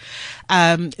reforms,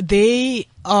 a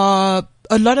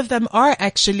lot of them are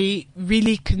actually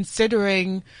really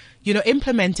considering,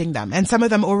 implementing them, and some of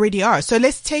them already are. So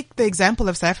let's take the example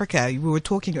of South Africa. We were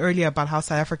talking earlier about how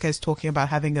South Africa is talking about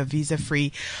having a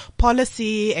visa-free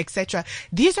policy, etc.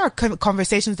 These are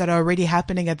conversations that are already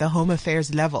happening at the Home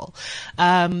Affairs level.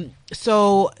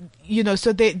 So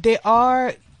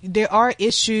there are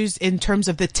issues in terms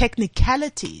of the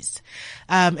technicalities.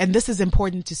 And this is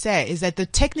important to say, is that the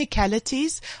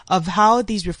technicalities of how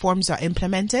these reforms are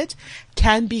implemented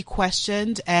can be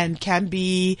questioned and can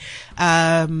be,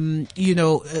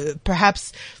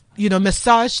 perhaps,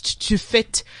 massaged to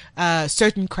fit,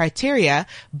 certain criteria,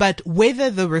 but whether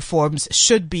the reforms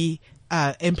should be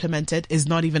implemented is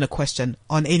not even a question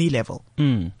on any level.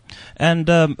 And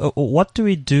what do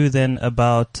we do then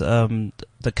about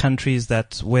the countries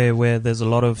where there's a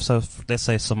lot of, so let's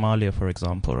say Somalia, for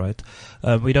example, right?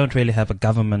 We don't really have a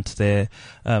government there.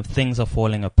 Things are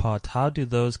falling apart. How do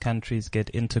those countries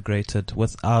get integrated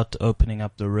without opening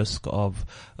up the risk of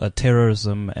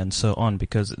terrorism and so on?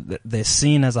 Because they're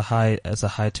seen as a high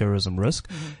terrorism risk.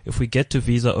 If we get to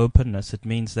visa openness, it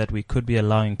means that we could be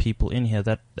allowing people in here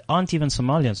that aren't even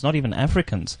Somalians, not even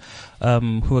Africans,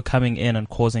 who are coming in and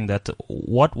causing that.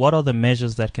 What are the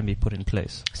measures that can be put in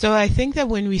place? So I think that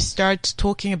when we start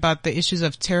talking about the issues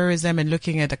of terrorism and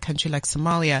looking at a country like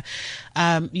Somalia,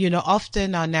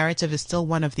 often our narrative is still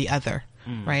one of the other.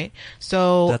 Right?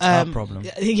 So, that's our problem.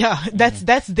 Yeah,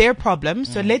 that's their problem.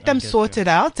 So let them sort it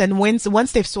out. And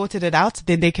once they've sorted it out,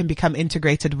 then they can become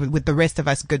integrated with the rest of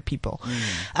us good people.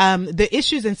 The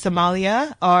issues in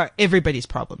Somalia are everybody's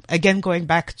problem. Again, going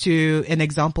back to an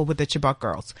example with the Chibok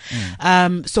girls.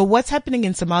 So what's happening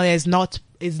in Somalia is not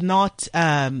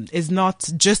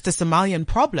just a Somalian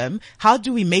problem. How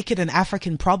do we make it an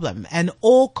African problem and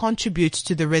all contribute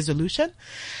to the resolution?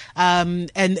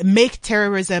 And make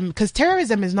terrorism, because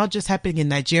terrorism is not just happening in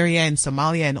Nigeria and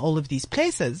Somalia and all of these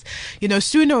places.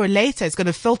 Sooner or later it's going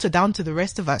to filter down to the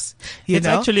rest of us. It's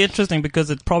actually interesting because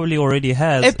it probably already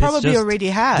has. Already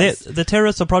has. The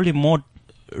terrorists are probably more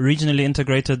regionally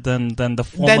integrated than the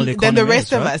formal economy than the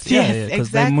rest of right? us. Yes, because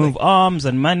exactly. they move arms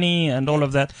and money and all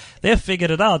of that. They've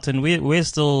figured it out, and we're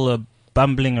still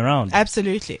bumbling around.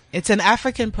 Absolutely. It's an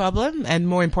African problem, and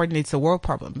more importantly, it's a world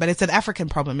problem. But it's an African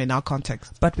problem in our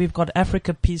context. But we've got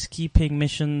Africa peacekeeping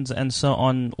missions and so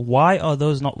on. Why are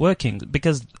those not working?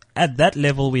 Because at that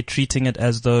level, we're treating it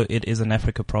as though it is an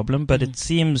Africa problem, but it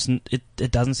seems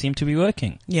it doesn't seem to be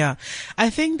working. Yeah. I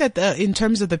think that in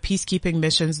terms of the peacekeeping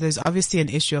missions, there's obviously an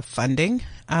issue of funding.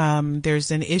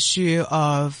 There's an issue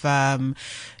of,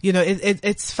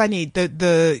 it's funny.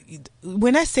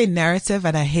 When I say narrative,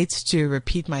 and I hate to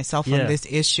repeat myself on this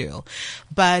issue,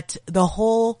 but the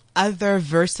whole other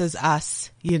versus us,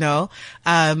 we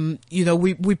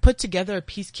put together a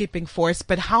peacekeeping force,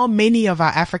 but how many of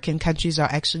our African countries are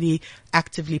actually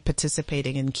actively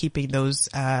participating in keeping those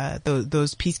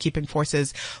peacekeeping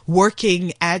forces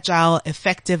working, agile,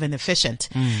 effective, and efficient?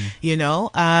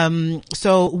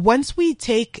 So once we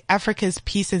take Africa's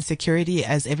peace and security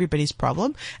as everybody's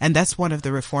problem, and that's one of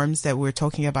the reforms that we're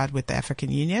talking about with the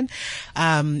African Union,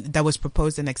 that was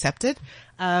proposed and accepted,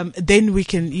 then we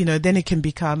can, then it can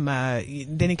become a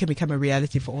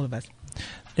reality for all of us.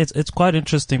 It's quite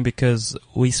interesting because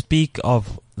we speak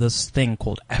of this thing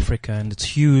called Africa and it's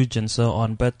huge and so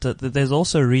on, but there's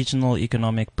also regional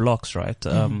economic blocks, right?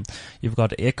 You've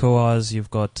got ECOWAS,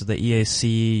 you've got the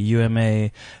EAC,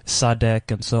 UMA,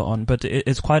 SADC, and so on. But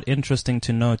it's quite interesting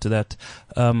to note that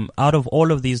out of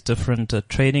all of these different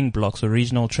trading blocks or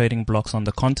regional trading blocks on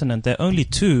the continent, there are only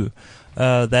two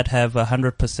that have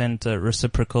 100%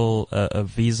 reciprocal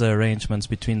visa arrangements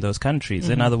between those countries.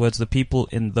 In other words, the people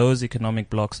in those economic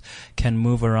blocks can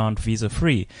move around visa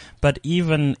free. But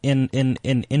even in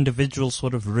individual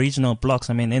sort of regional blocks,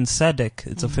 I mean, in SADC,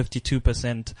 it's a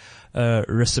 52%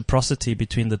 reciprocity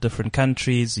between the different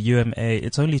countries. UMA,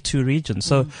 it's only two regions.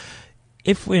 So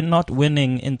if we're not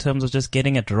winning in terms of just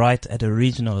getting it right at a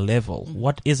regional level,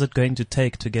 what is it going to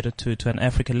take to get it to an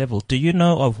African level? Do you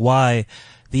know of why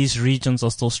these regions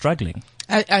are still struggling?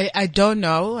 I don't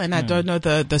know, and I don't know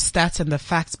the stats and the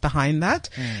facts behind that.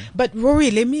 But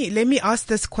Rory, let me ask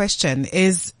this question: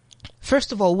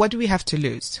 first of all, what do we have to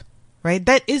lose? Right?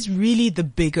 That is really the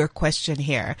bigger question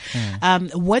here.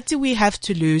 What do we have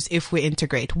to lose if we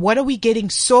integrate? What are we getting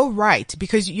so right?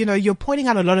 Because, you're pointing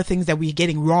out a lot of things that we're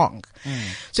getting wrong.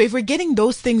 So if we're getting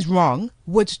those things wrong,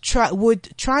 would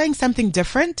trying something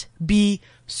different be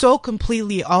so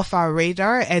completely off our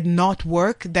radar and not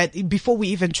work that before we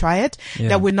even try it,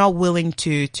 that we're not willing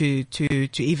to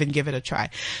even give it a try?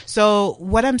 So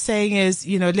what I'm saying is,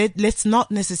 let's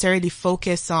not necessarily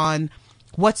focus on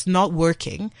what's not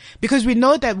working, because we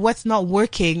know that what's not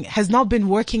working has not been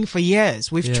working for years.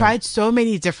 We've tried so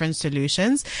many different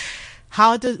solutions.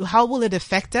 How will it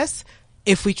affect us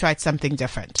if we tried something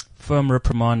different? Firm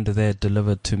reprimand there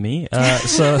delivered to me.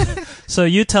 So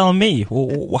you tell me,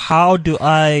 how do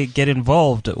I get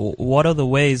involved? What are the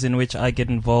ways in which I get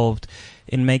involved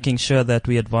in making sure that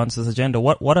we advance this agenda?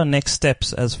 What are next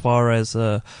steps as far as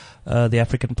the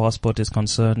African passport is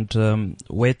concerned?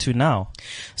 Where to now?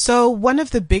 So one of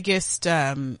the biggest,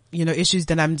 issues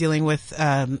that I'm dealing with,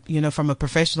 from a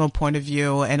professional point of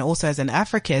view and also as an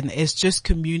African is just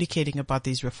communicating about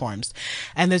these reforms.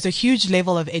 And there's a huge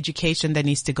level of education that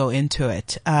needs to go into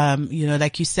it.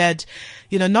 Like you said,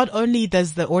 not only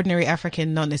does the ordinary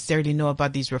African not necessarily know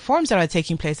about these reforms that are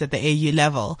taking place at the AU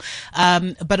level,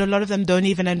 but a lot of them don't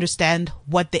even understand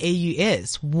what the AU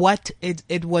is, what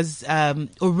it was,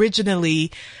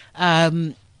 originally,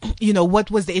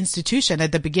 what was the institution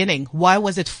at the beginning? Why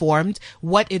was it formed?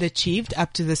 What it achieved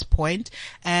up to this point?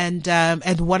 And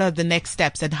what are the next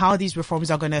steps and how these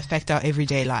reforms are going to affect our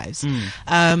everyday lives?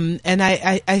 And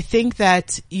I think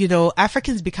that,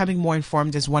 Africans becoming more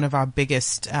informed is one of our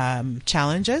biggest,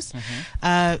 challenges,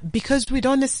 because we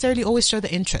don't necessarily always show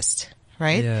the interest,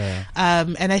 right? Yeah.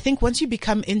 And I think once you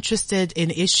become interested in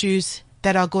issues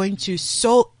that are going to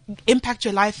so impact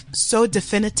your life so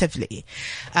definitively,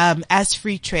 as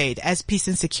free trade, as peace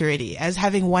and security, as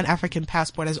having one African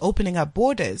passport, as opening up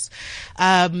borders,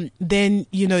 then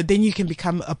you can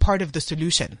become a part of the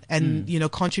solution and,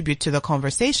 contribute to the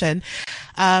conversation.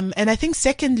 And I think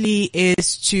secondly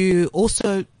is to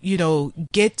also,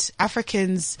 get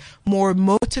Africans more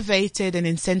motivated and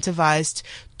incentivized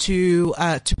to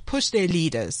push their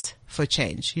leaders for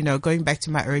change. Going back to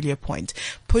my earlier point,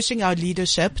 pushing our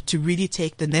leadership to really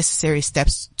take the necessary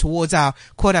steps towards our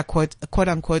quote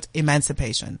unquote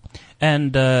emancipation.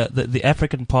 And the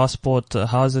African passport,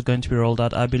 how is it going to be rolled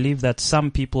out? I believe that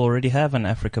some people already have an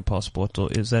Africa passport, or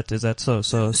is that so?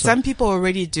 So some people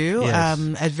already do, yes.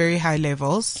 At very high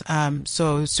levels.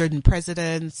 So certain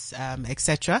presidents,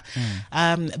 etc.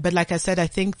 But like I said, I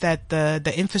think that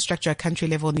the infrastructure at country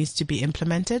level needs to be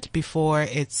implemented before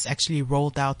it's actually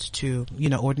rolled out to,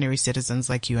 ordinary citizens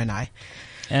like you and I.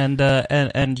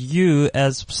 And you,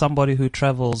 as somebody who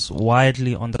travels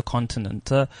widely on the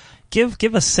continent,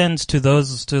 give a sense to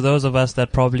those of us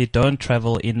that probably don't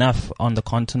travel enough on the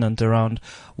continent around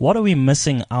what are we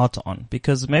missing out on,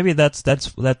 because maybe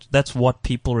that's what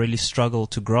people really struggle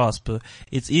to grasp.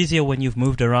 It's easier when you've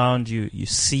moved around, you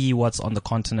see what's on the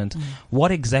continent.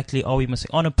 What exactly are we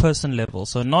missing on a person level?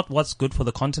 So not what's good for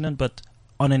the continent, but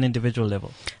on an individual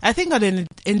level. I think on an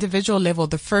individual level,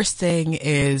 the first thing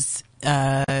is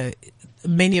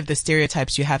many of the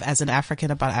stereotypes you have as an African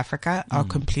about Africa are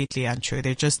completely untrue.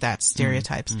 They're just that,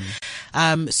 stereotypes.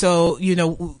 So,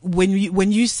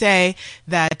 when you say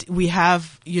that we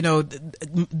have,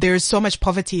 there's so much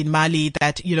poverty in Mali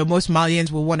that, most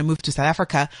Malians will want to move to South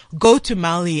Africa, go to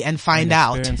Mali and find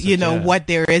out, what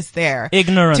there is there.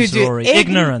 Ignorance, Rory.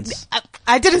 Ignorance.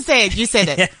 I didn't say it. You said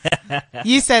it.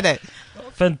 You said it.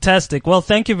 Fantastic. Well,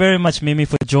 thank you very much, Mimi,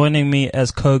 for joining me as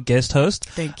co-guest host.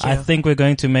 Thank you. I think we're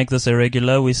going to make this a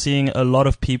regular. We're seeing a lot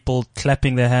of people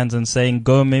clapping their hands and saying,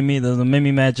 go Mimi, there's a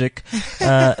Mimi magic.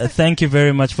 Thank you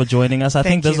very much for joining us. I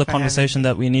think this is a conversation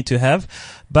that we need to have.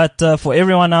 But for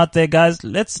everyone out there, guys,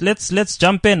 let's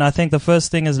jump in. I think the first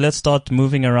thing is let's start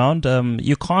moving around.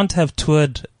 You can't have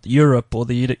toured Europe or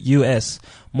the US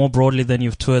more broadly than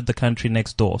you've toured the country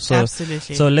next door. So,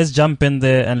 absolutely. So let's jump in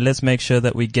there and let's make sure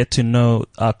that we get to know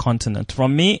our continent.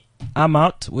 From me, I'm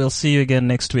out. We'll see you again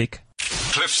next week.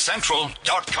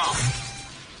 CliffCentral.com